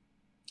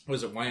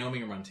 was it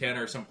Wyoming or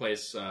Montana or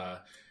someplace?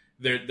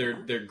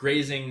 They're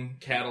grazing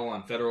cattle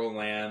on federal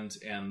land,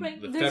 and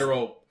Right, the there's-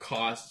 federal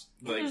cost.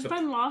 Like, There's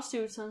been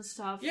lawsuits and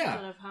stuff Yeah.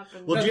 that have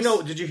happened. Well,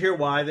 did you hear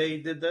why they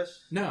did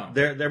this? no,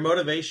 Their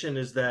motivation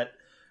is that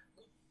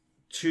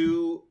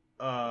two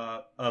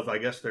of, I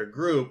guess, their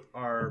group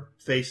are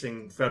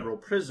facing federal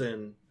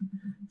prison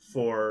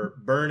for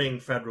burning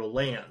federal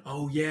land.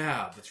 oh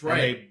yeah, that's And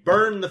right. they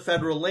burn the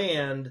federal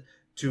land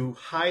to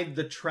hide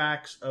the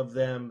tracks of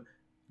them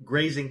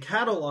grazing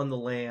cattle on the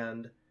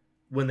land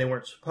when they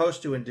weren't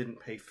supposed to and didn't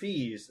pay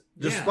fees,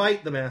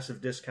 despite the massive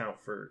discount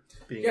for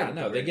being Yeah, able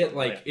no, to they graze get on the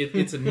like land.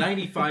 it's a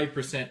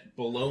 95%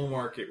 below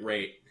market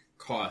rate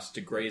cost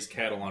to graze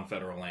cattle on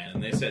federal land,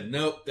 and they said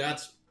nope,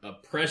 that's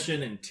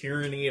oppression and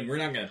tyranny, and we're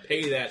not going to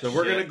pay that. So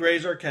we're shit. going to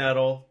graze our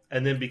cattle,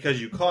 and then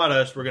because you caught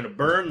us, we're going to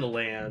burn the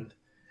land.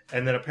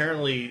 And then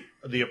apparently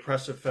the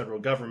oppressive federal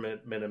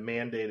government meant a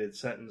mandated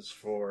sentence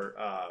for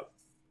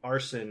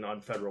arson on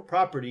federal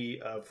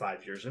property of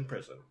 5 years in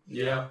prison.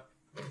 Yeah.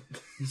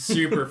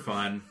 Super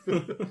fun.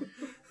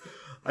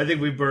 I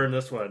think we burned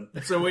this one.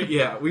 So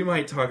we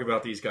might talk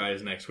about these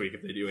guys next week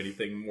if they do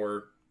anything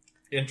more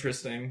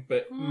interesting.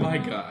 But my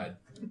God,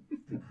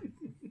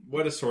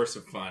 what a source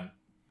of fun!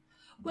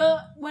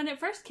 Well, when it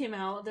first came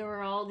out, there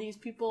were all these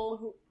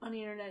people on the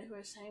internet who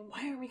were saying,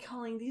 "Why are we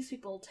calling these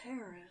people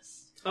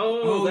terrorists?"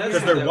 Oh, that's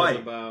because what they're that was white.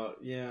 about.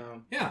 Yeah.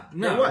 Yeah,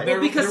 They're no, white.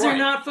 Because they're white.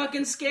 not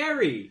fucking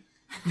scary.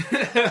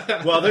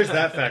 Well, there's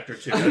that factor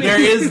too. There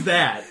is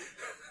that.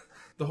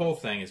 The whole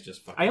thing is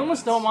just fucking. I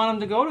almost nuts. don't want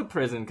them to go to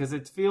prison because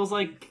it feels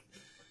like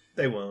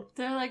They won't.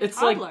 They're like it's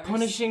toddlers. like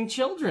punishing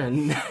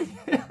children.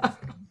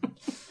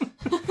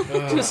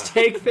 Just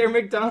take their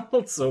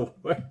McDonald's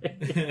away.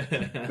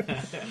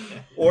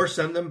 Or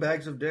send them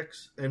bags of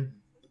dicks and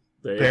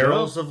There you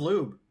barrels of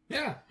lube.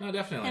 Yeah, no,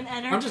 definitely. and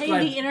I'm just entertain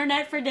glad. the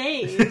internet for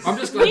days. I'm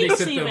just glad they Weeks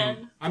sent them.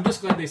 even. I'm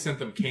just glad they sent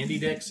them candy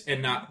dicks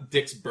and not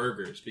Dick's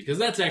Burgers because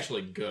that's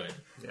actually good.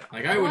 Yeah.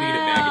 Like I would eat a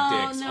bag of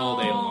Well, dicks no. all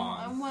day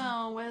long.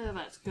 Well, whether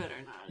that's good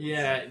or not.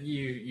 Yeah,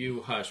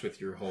 you hush with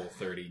your whole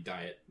 30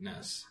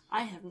 dietness.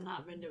 I have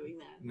not been doing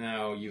that.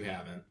 No, you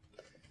haven't.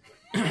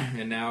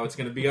 And now it's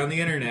going to be on the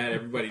internet.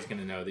 Everybody's going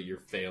to know that you're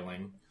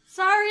failing.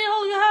 Sorry,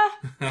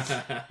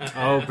 Olga.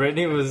 Oh,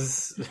 Brittany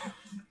was.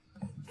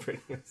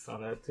 Brittany saw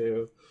that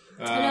too.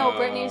 I know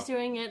Brittany's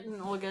doing it,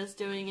 and Olga's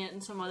doing it,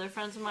 and some other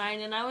friends of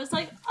mine. And I was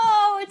like,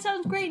 "Oh, it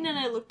sounds great." And then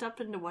I looked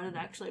up into what it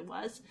actually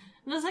was,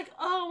 and I was like,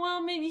 "Oh,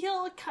 well, maybe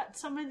he'll cut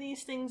some of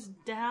these things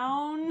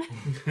down."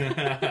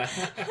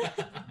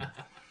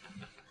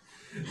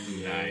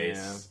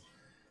 Nice.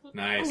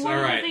 Nice. One All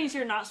of the right. things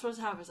you're not supposed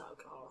to have is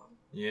alcohol.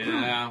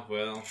 Yeah,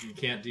 well, you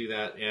can't do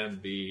that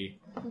and be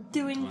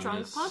Doing on drunk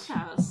this,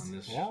 podcasts, on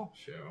this Yeah.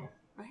 show.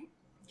 right?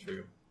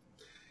 True.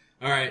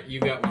 All right, you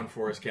got one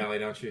for us, Callie,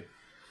 don't you?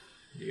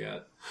 You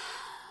got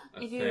a I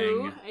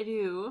thing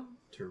do.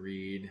 to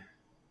read.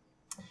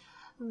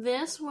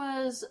 This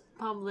was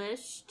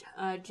published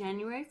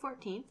January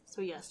 14th,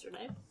 so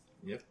yesterday.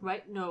 Yep.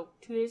 Right? No,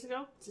 2 days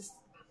ago. It's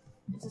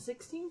the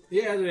 16th.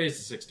 Yeah,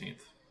 today's the 16th.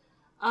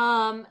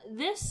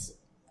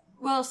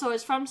 So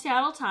it's from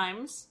Seattle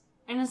Times,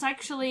 and it's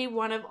actually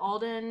one of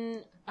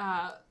Alden,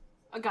 a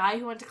guy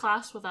who went to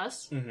class with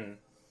us. Mm-hmm.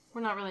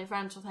 We're not really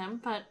friends with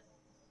him, but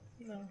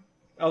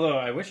Although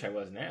I wish I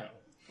was now.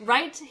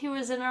 Right, he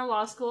was in our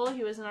law school.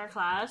 He was in our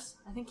class.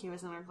 I think he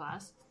was in our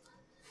class.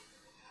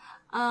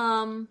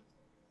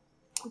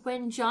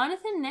 When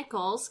Jonathan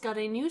Nichols got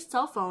a new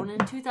cell phone in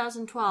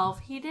 2012,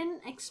 he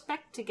didn't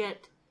expect to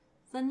get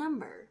the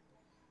number.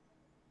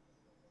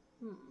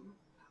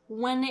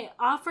 When the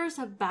offers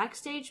of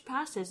backstage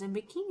passes and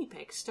bikini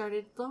pics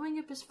started blowing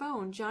up his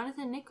phone,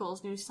 Jonathan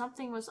Nichols knew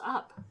something was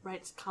up,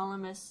 writes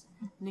columnist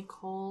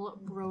Nicole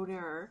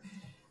Broder.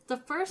 The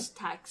first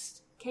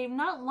text came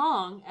not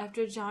long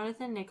after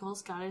Jonathan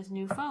Nichols got his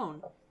new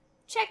phone.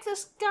 "Check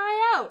this guy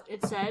out,"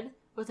 it said,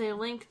 with a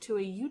link to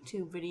a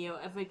YouTube video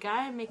of a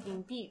guy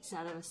making beats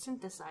out of a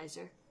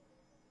synthesizer.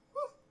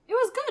 It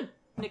was good,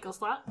 Nichols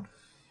thought,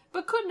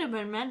 but couldn't have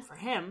been meant for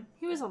him.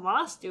 He was a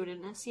law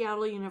student at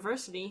Seattle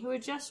University who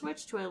had just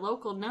switched to a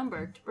local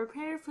number to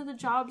prepare for the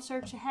job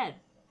search ahead.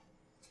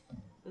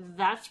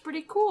 "That's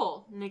pretty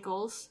cool,"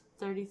 Nichols,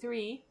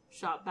 33,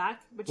 shot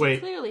back, "but you Wait.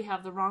 clearly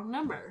have the wrong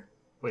number."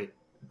 Wait,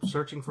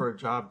 searching for a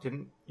job,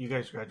 didn't you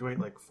guys graduate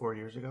like 4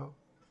 years ago?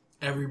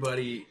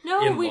 Everybody No,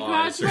 in we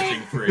law is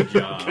searching graduate- for a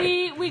job.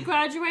 We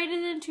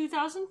graduated in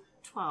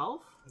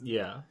 2012,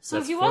 Yeah. so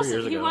that's he 4 was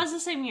years he ago. was the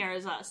same year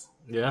as us.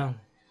 Yeah.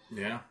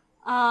 Yeah.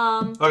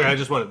 Okay, I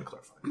just wanted to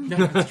clarify.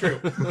 No, it's true.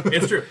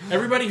 It's true.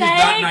 Everybody who's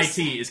not in Thanks.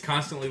 IT is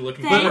constantly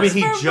looking Thanks But I mean,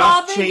 he for just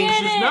rubbing changed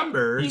it his in.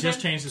 number He He just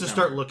did- changed his to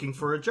number. start looking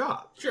for a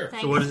job. Sure.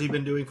 Thank So what has he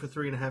been doing for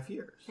 3.5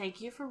 years?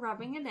 Thank you for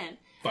rubbing it in.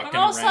 Fucking But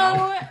also,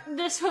 around.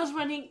 this is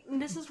when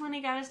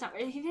he got his number.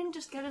 He didn't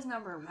just get his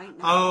number right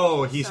now.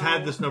 Oh, he's So-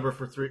 had this number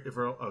for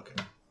okay.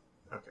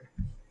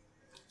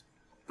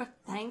 But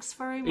thanks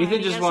for reminding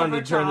Ethan just us wanted of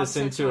to our turn job this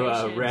into a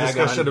situation. rag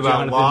Discussion on about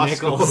Jonathan law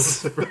Nichols.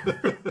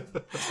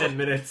 schools. 10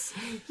 minutes.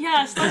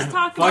 Yes, let's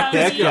talk about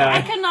that the guy.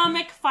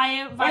 economic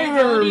I even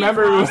viability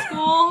remember- of law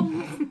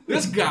school.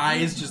 This guy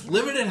is just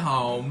living at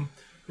home.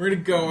 We're going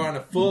to go on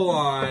a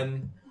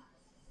full-on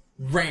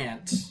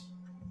rant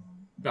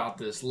about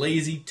this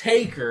lazy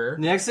taker.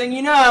 Next thing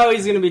you know,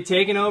 he's going to be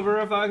taking over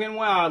a fucking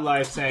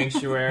wildlife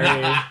sanctuary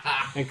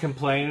and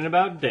complaining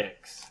about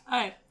dicks.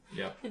 Alright.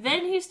 Yep.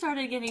 Then he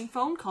started getting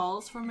phone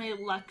calls from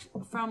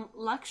from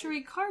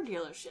luxury car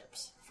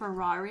dealerships.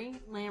 Ferrari,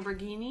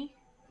 Lamborghini,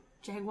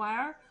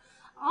 Jaguar,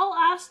 all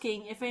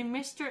asking if a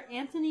Mr.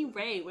 Anthony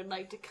Ray would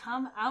like to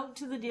come out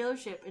to the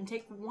dealership and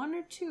take one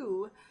or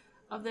two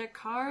of their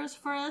cars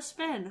for a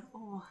spin.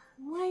 Oh,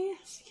 why,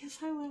 yes,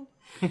 I would.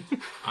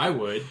 I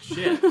would.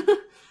 Shit.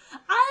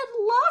 I'd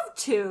love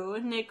to,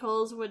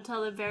 Nichols would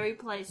tell the very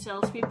polite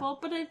salespeople,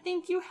 but I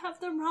think you have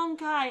the wrong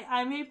guy.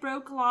 I'm a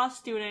broke law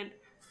student.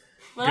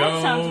 Well,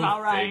 that sounds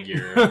about right.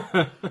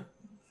 Figure.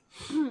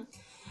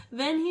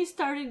 Then he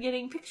started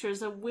getting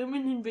pictures of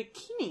women in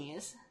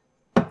bikinis.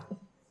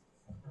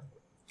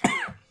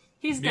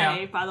 He's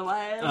gay, Yeah. by the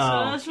way. So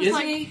Oh. that's just Is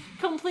like he?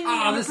 completely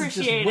Oh, this is just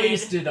unappreciated.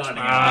 wasted on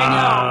him.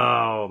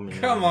 Oh,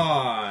 man. Come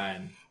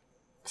on.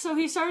 So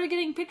he started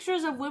getting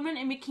pictures of women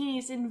in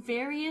bikinis in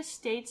various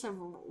states of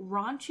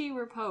raunchy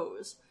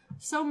repose.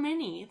 So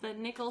many that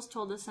Nichols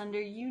told the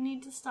sender, "You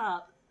need to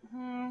stop."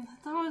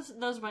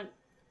 Those went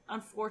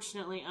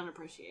unfortunately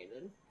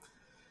unappreciated.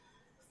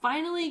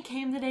 Finally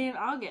came the day in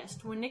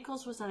August when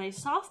Nichols was at a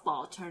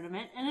softball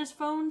tournament and his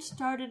phone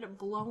started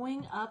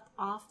blowing up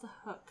off the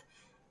hook.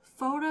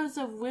 Photos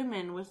of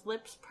women with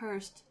lips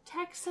pursed,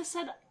 texts that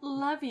said,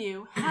 "Love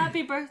you,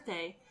 happy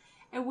birthday,"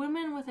 and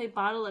women with a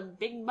bottle of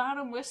Big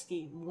Bottom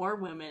whiskey, more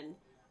women,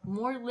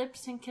 more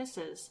lips and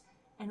kisses,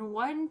 and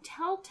one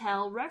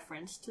telltale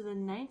reference to the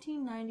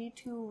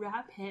 1992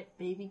 rap hit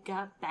Baby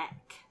Got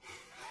Back.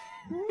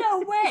 No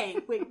way,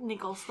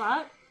 Nichols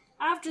thought.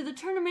 After the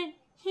tournament,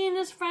 he and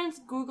his friends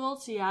Googled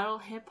Seattle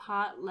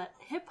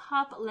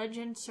hip-hop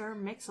legend Sir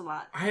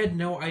Mix-a-Lot. I had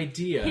no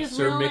idea His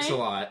Sir real name?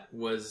 Mix-a-Lot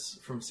was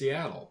from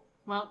Seattle.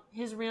 Well,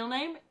 his real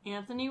name,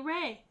 Anthony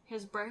Ray.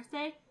 His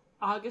birthday,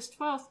 August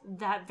 12th,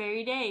 that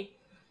very day.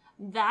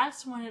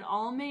 That's when it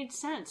all made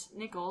sense,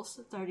 Nichols,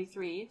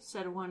 33,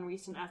 said one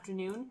recent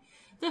afternoon.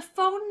 The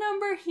phone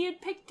number he had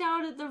picked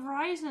out at the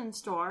Verizon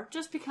store,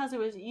 just because it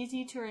was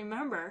easy to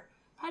remember,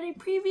 had a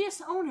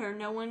previous owner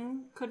no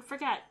one could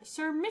forget,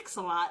 Sir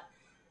Mix-a-Lot,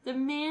 the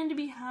man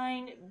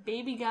behind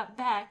Baby Got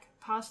Back,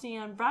 Posse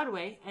on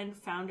Broadway, and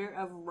founder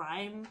of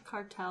Rhyme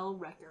Cartel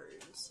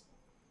Records.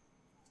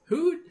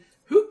 Who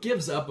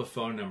gives up a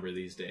phone number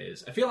these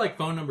days? I feel like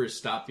phone numbers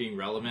stopped being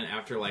relevant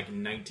after like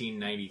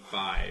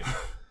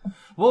 1995.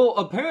 Well,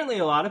 apparently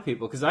a lot of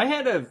people, because I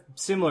had a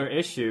similar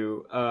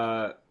issue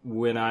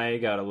when I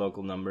got a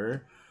local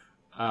number.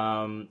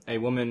 A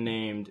woman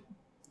named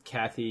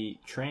Kathy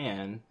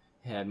Tran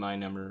had my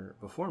number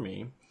before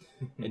me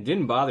and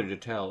didn't bother to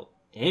tell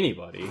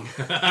anybody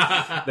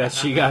that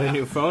she got a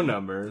new phone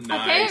number.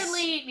 Nice.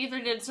 Apparently,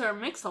 neither did Sir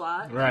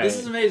Mix-a-Lot. Right. This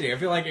is amazing. I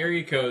feel like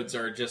area codes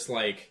are just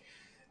like,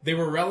 they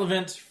were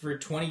relevant for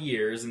 20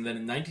 years, and then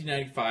in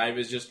 1995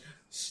 is just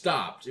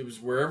stopped. It was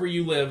wherever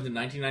you lived in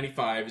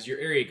 1995 is your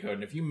area code,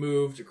 and if you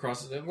moved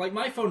across, like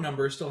my phone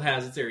number still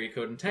has its area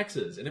code in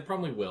Texas, and it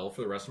probably will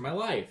for the rest of my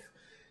life.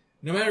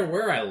 No matter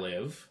where I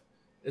live,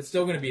 it's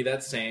still going to be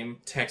that same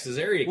Texas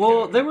area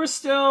Well, code. there were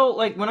still,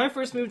 like, when I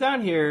first moved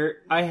down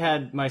here, I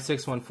had my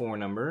 614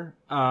 number,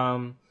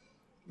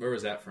 Where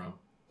was that from?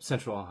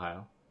 Central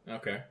Ohio.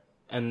 Okay.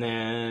 And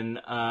then,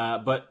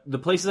 but the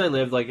places I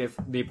lived, like, if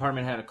the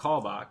apartment had a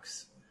call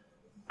box,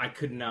 I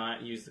could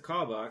not use the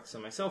call box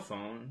on my cell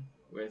phone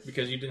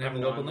Because you didn't have a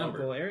local number.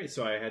 non-local area,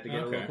 so I had to get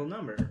Okay. a local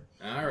number.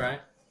 All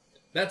right.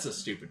 That's a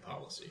stupid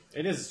policy.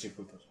 It is a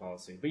stupid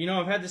policy. But, you know,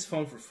 I've had this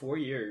phone for 4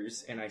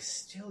 years, and I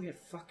still get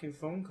fucking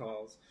phone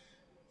calls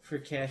for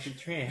Kathy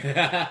Tran.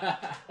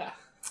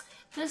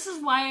 This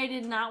is why I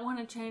did not want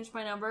to change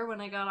my number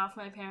when I got off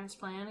my parents'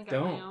 plan and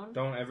got my own.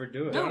 Don't ever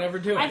do it. Don't ever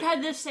do it. I've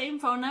had this same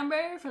phone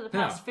number for the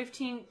past No.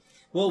 15...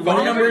 Well, Phone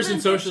whenever- numbers and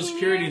 15 social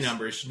security years?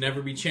 numbers should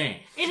never be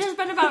changed. It has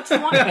been about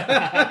 20...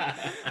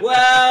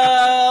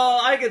 Well,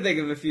 I can think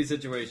of a few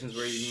situations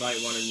where you might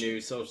want a new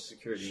social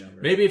security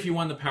number. Maybe if you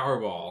won the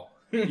Powerball,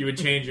 you would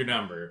change your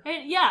number.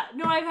 Yeah,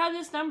 no, I've had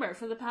this number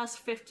for the past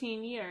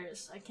 15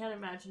 years. I can't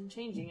imagine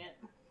changing it.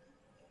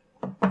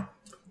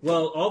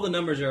 Well, all the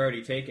numbers are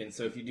already taken,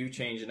 so if you do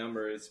change a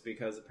number, it's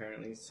because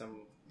apparently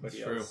somebody That's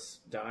true. else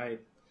died.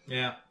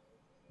 Yeah.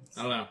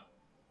 I don't know.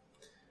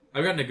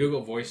 I've gotten a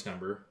Google Voice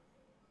number.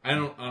 I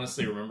don't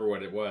honestly remember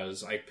what it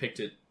was. I picked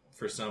it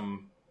for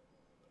some,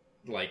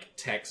 like,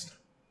 text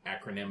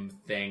acronym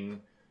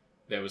thing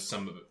that was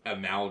some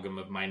amalgam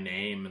of my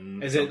name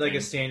and Is it like something.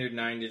 a standard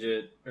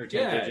 9-digit or 10-digit?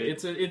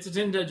 Yeah, it's a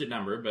 10-digit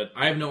number, but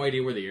I have no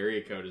idea where the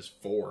area code is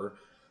for.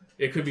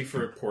 It could be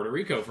for Puerto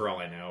Rico for all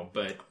I know,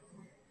 but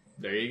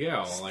there you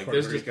go. Like, Puerto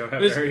there's Rico just,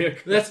 have there's- area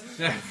codes?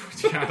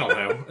 that's I don't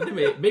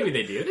know. Maybe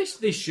they do.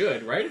 They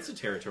should, right? It's a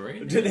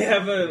territory. Do they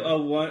have a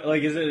one?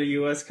 Like, is it a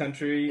U.S.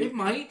 country? It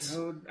might.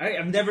 code?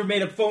 I've never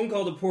made a phone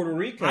call to Puerto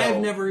Rico. I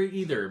have never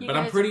either, You but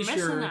I'm guys pretty are missing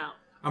sure. out.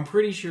 I'm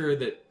pretty sure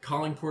that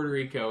calling Puerto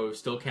Rico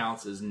still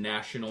counts as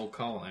national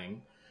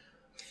calling.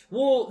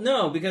 Well,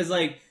 no, because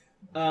like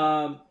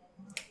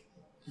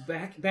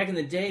back in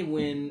the day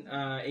when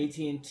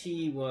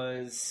AT&T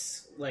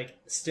was like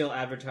still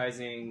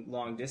advertising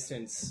long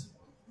distance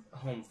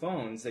home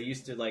phones, they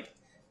used to like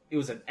it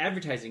was an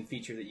advertising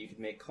feature that you could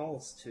make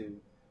calls to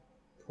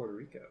Puerto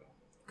Rico.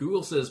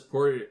 Google says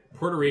Puerto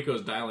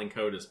Rico's dialing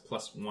code is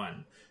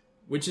 +1,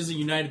 which is a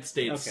United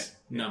States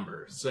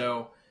number.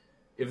 So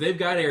if they've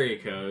got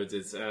area codes,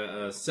 it's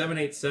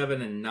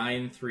 787 and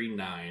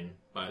 939.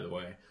 By the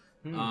way,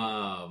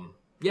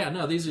 yeah,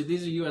 no, these are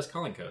U.S.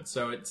 calling codes.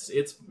 So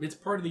it's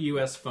part of the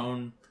U.S.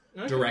 phone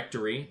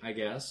directory, I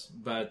guess.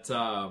 But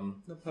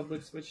The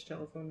public switch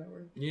telephone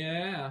network.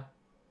 yeah,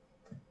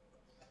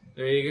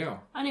 there you go.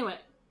 Anyway,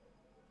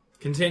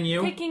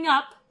 Continue. picking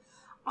up.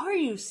 Are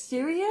you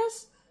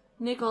serious?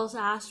 Nichols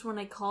asked when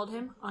I called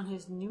him on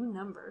his new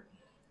number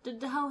to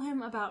tell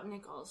him about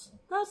Nichols.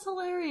 That's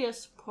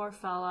hilarious, poor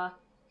fella.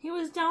 He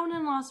was down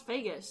in Las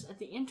Vegas at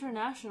the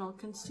International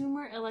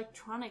Consumer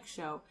Electronics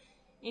Show.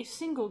 A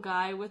single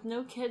guy with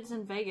no kids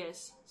in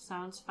Vegas.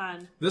 Sounds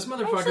fun. This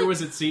motherfucker Actually-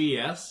 was at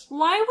CES.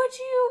 Why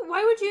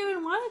would you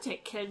even want to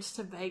take kids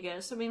to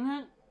Vegas? I mean,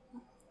 that...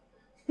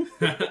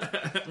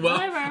 Well,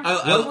 Whatever.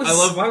 I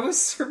love. Why was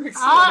Sir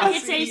Mix-a-Lot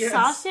It's at a CES?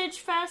 sausage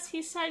fest,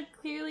 he said,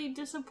 clearly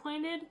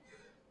disappointed.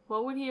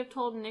 What would he have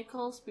told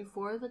Nichols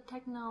before the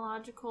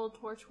technological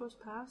torch was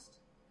passed?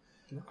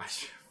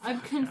 I'm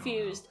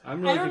confused. I'm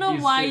I really don't know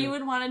confused, why too. you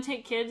would want to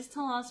take kids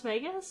to Las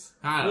Vegas.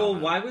 I don't Well, know.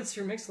 why would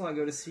Sir Mix-a-Lot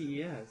go to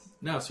CES?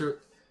 No, sir.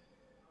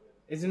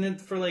 Isn't it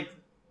for like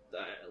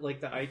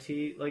the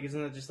IT? Like, isn't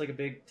it just like a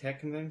big tech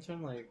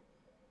convention? Like,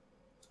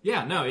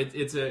 Yeah, no,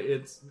 it's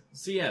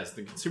CES,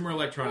 the Consumer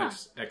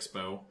Electronics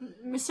Expo.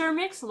 Sir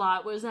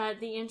Mix-a-Lot was at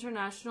the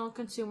International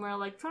Consumer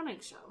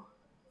Electronics Show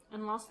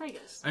in Las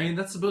Vegas I mean,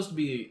 that's supposed to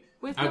be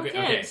with no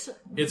kids.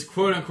 It's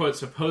quote unquote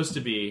supposed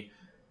to be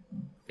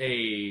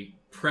a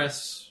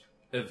press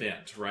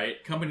event,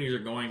 right? Companies are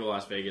going to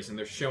Las Vegas and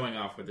they're showing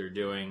off what they're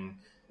doing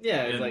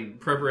yeah, in it's like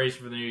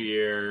preparation for the new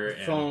year.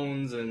 And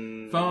phones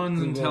and Google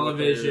with their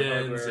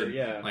televisions hardware, and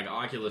yeah. like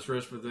Oculus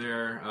Rift with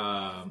there,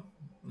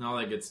 and all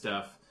that good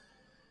stuff.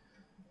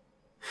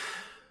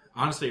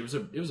 Honestly, it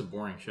was a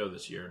boring show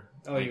this year.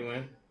 Oh, you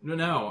went?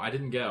 No, I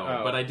didn't go,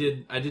 Oh. but I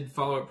did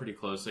follow it pretty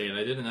closely, and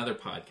I did another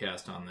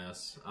podcast on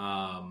this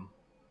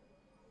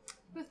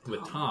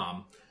with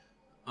Tom.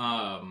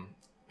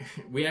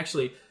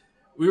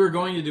 We were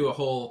going to do a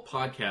whole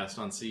podcast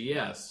on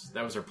CES.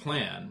 That was our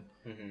plan,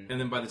 and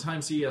then by the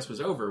time CES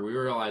was over, we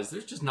realized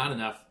there's just not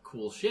enough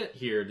cool shit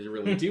here to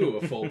really do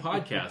a full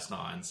podcast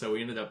on. So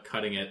we ended up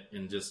cutting it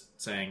and just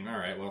saying, all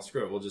right, well,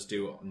 screw it. We'll just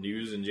do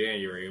news in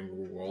January and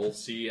we'll roll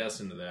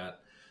CES into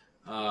that.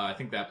 I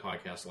think that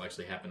podcast will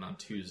actually happen on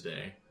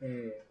Tuesday.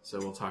 So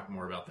we'll talk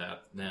more about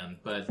that then.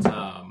 But,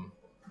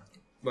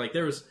 like,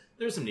 there was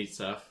some neat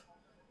stuff.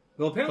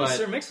 Well, apparently But-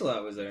 Sir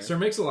Mix-a-Lot was there. Sir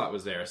Mix-a-Lot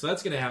was there, so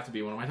that's going to have to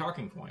be one of my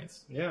talking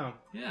points. Yeah.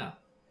 Yeah.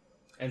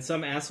 And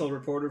some asshole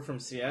reporter from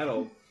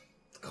Seattle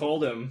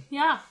called him.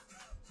 Yeah,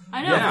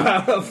 I know.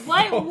 Yeah.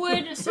 What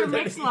would Sir For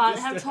that Mix-a-Lot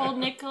he have used to told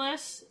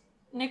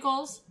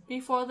Nichols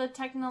before the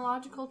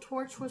technological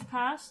torch was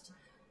passed?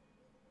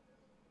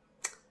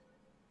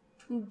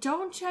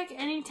 Don't check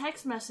any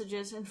text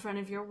messages in front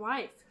of your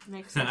wife,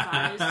 Mix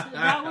advised.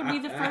 That would be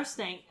the first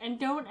thing. And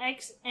don't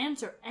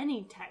answer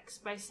any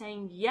text by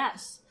saying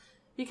yes,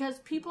 because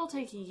people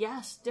take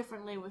yes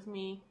differently with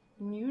me,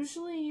 and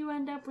usually you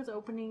end up with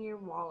opening your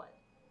wallet.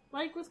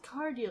 Like with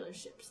car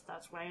dealerships.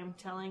 That's why I'm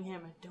telling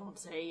him, don't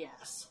say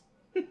yes.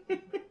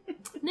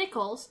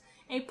 Nichols,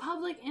 a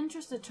public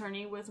interest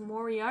attorney with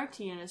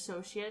Moriarty and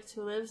Associates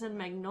who lives in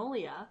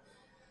Magnolia,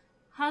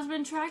 has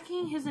been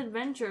tracking his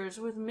adventures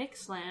with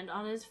Mixland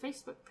on his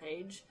Facebook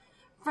page.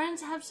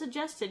 Friends have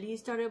suggested he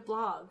start a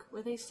blog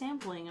with a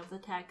sampling of the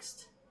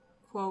text.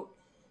 Quote,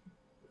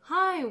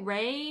 "Hi,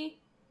 Ray.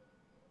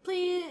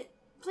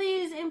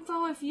 Please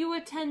info if you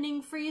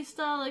attending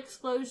freestyle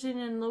explosion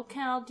and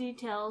locale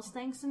details.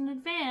 Thanks in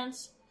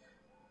advance."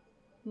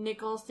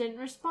 Nichols didn't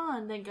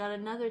respond, then got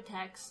another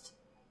text.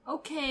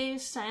 "Okay,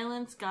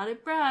 silence, got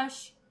it,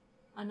 brush."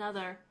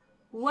 Another,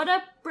 "What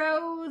up,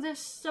 bro?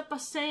 This up a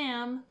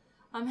Sam.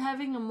 I'm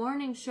having a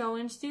morning show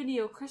and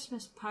studio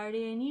Christmas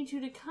party. I need you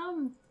to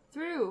come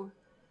through.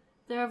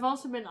 There have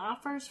also been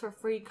offers for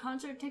free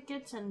concert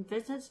tickets and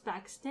visits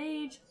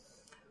backstage,"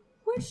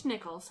 which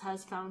Nichols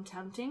has found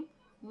tempting.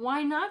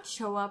 Why not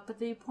show up at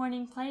the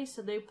appointing place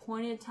at the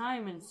appointed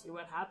time and see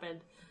what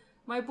happened?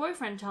 My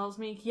boyfriend tells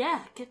me,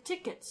 yeah, get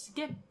tickets,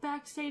 get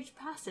backstage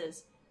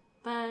passes,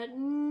 but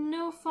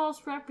no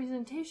false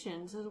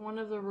representations is one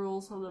of the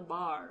rules of the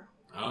bar.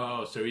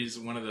 Oh, so he's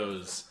one of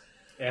those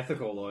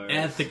Ethical lawyers.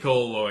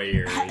 ethical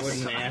lawyers. What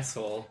an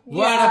asshole.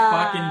 What a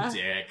fucking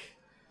dick.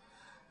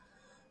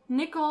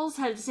 Nichols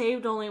had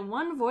saved only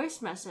one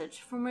voice message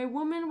from a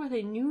woman with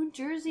a New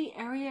Jersey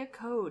area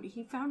code.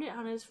 He found it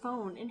on his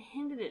phone and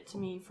handed it to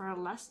me for a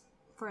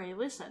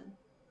listen.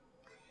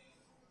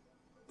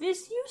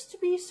 "This used to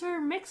be Sir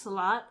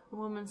Mix-a-Lot," the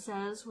woman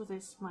says with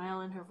a smile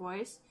in her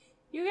voice.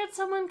 "You get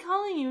someone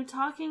calling you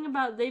talking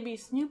about they be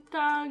Snoop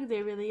Dogg,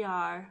 they really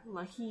are.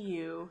 Lucky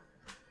you."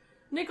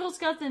 Nichols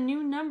got the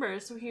new number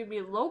so he'd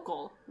be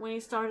local when he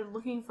started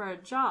looking for a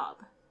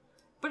job.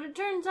 But it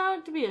turns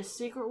out to be a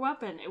secret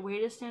weapon, a way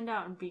to stand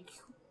out and be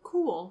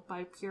cool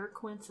by pure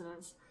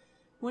coincidence.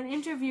 When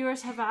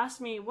interviewers have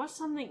asked me what's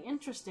something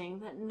interesting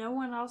that no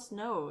one else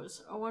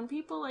knows, or when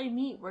people I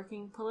meet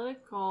working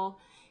political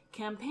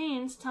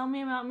campaigns tell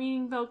me about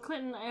meeting Bill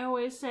Clinton, I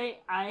always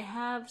say, I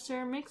have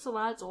Sir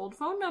Mix-a-Lot's old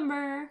phone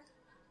number.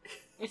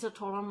 It's a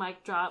total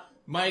mic drop.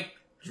 Mic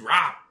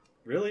drop.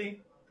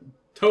 Really?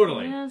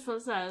 Totally. That's what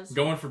it says.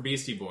 Going for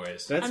Beastie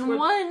Boys. That's And what...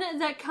 one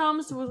that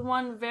comes with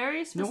one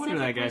very No wonder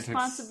that specific guy took 4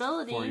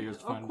 responsibility, years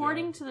to find a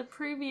according job. to the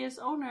previous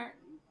owner.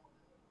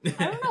 I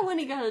don't know when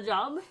he got a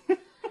job.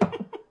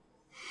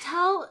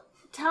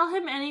 Tell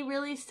him any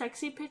really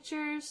sexy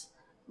pictures,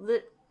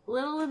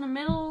 little in the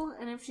middle,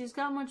 and if she's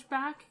got much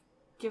back,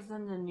 give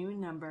them the new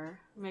number,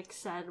 Mick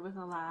said with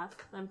a laugh,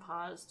 then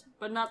paused.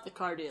 But not the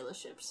car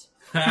dealerships.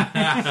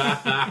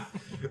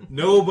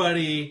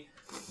 Nobody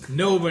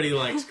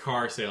likes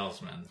car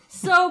salesmen.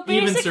 So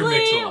Even Sir basically,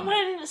 Mix-a-Lot.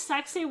 when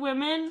sexy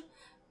women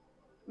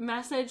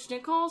message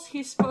Nichols,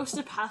 he's supposed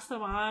to pass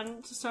them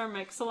on to Sir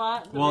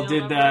Mix-a-Lot. Well,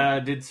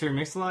 did Sir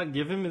Mix-a-Lot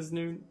give him his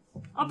new...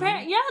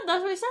 Apparently, yeah,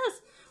 that's what he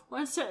says.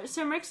 When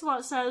Sir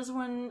Mix-a-Lot says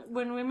when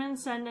women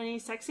send any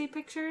sexy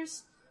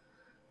pictures,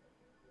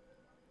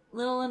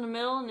 little in the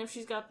middle, and if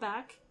she's got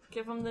back,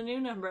 give them the new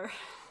number.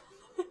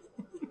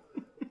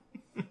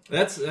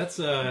 That's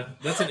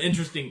an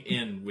interesting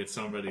in with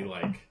somebody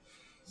like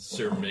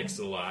Sir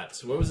Mix-a-Lot.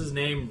 So what was his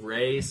name?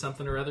 Ray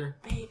something or other?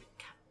 Baby,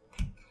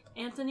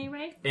 Anthony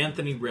Ray?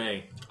 Anthony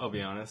Ray. I'll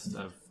be honest,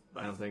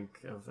 I don't think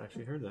I've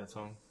actually heard that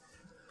song.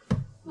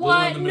 What?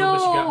 Little in the middle, but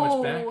she got much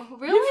No! back.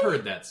 Really? You've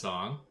heard that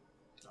song.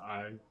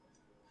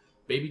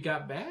 Baby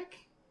Got Back?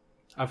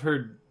 I've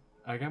heard...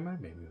 I got my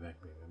baby back,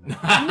 baby back.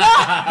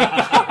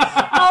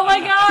 Oh my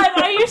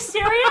god, are you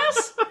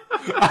serious?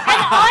 And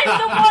I'm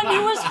the one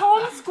who was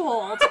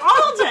homeschooled.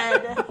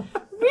 Alden!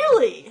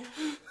 Really?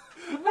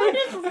 What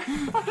is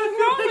fucking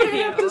wrong with I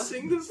have you? to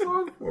sing this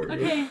song for you.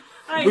 Okay,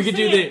 alright, We could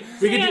sing do it,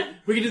 we sing could it. do,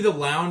 we could do the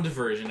lounge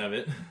version of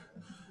it.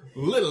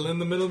 Little in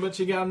the middle, but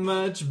you got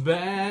much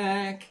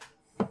back.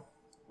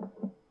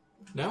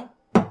 No,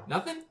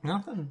 nothing.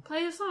 Nothing.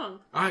 Play the song.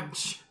 I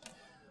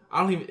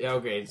don't even.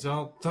 Okay,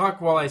 so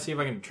talk while I see if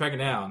I can track it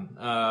down.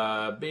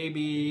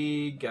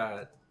 Baby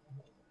got.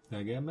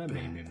 I got my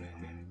baby back,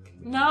 baby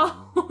back.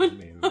 No.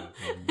 Baby back,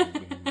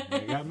 baby back. I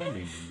got my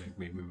baby back,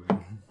 baby back.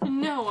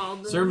 No,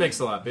 Alden. Sir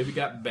Mix-a-Lot, Baby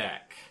Got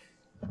Back.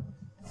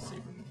 Let's see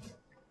if we can-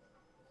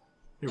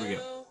 Here we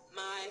go. Oh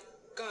my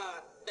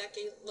god,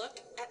 Becky, look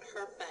at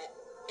her butt.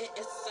 It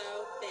is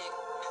so big.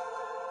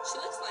 She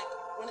looks like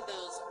one of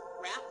those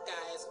rap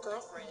guys'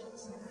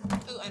 girlfriends.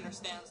 Who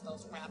understands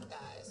those rap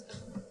guys?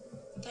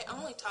 They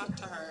only talk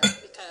to her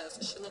because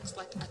she looks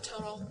like a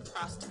total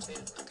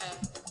prostitute, okay?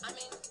 I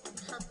mean,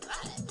 her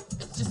butt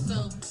is just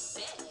so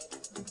big.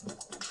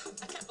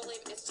 I can't believe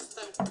it's just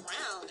so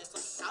round. It's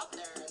just out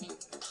there. I mean,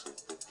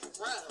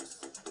 gross.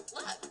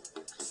 Look.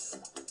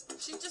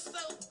 She's just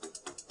so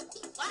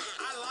flat.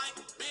 I like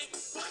big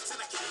butts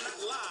and I cannot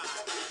lie.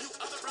 You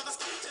other brothers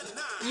can't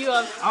deny. You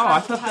have. Oh, I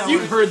thought that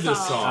You've heard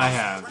this song. I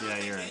have. Yeah,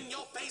 you're right.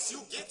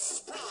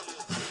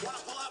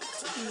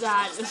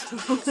 That is.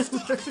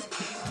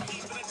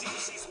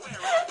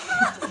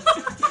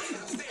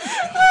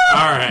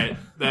 All right,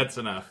 that's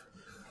enough.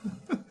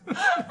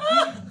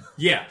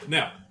 Yeah,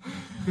 no.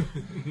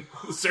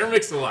 Sarah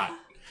mixed a lot.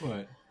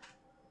 What?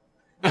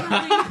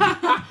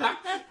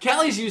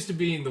 Callie's used to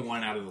being the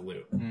one out of the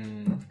loop,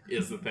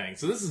 is the thing.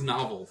 So this is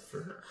novel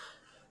for her.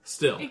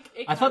 Still.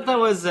 I thought that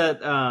was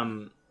that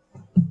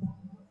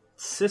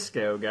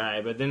Cisco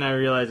guy, but then I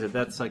realized that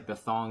that's like the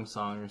thong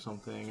song or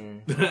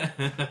something. Or...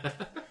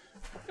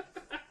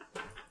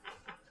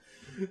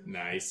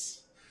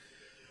 Nice.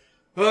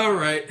 All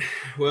right.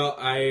 Well,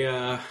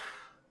 I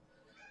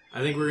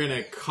think we're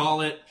gonna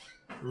call it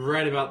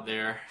right about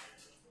there.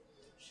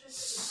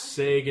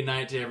 Say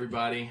goodnight to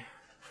everybody.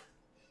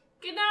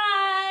 Good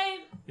night.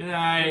 Good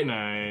night. Good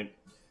night.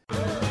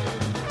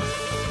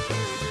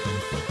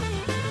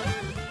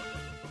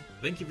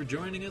 Thank you for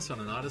joining us on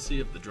an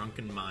Odyssey of the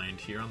Drunken Mind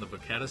here on the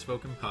Vocatus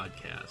Vocum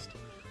podcast.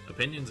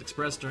 Opinions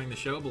expressed during the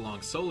show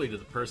belong solely to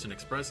the person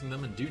expressing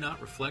them and do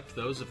not reflect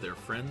those of their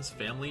friends,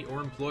 family,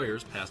 or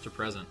employers, past or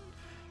present.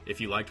 If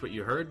you liked what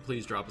you heard,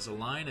 please drop us a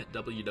line at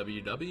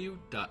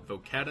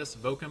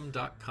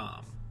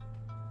www.vocatusvocum.com.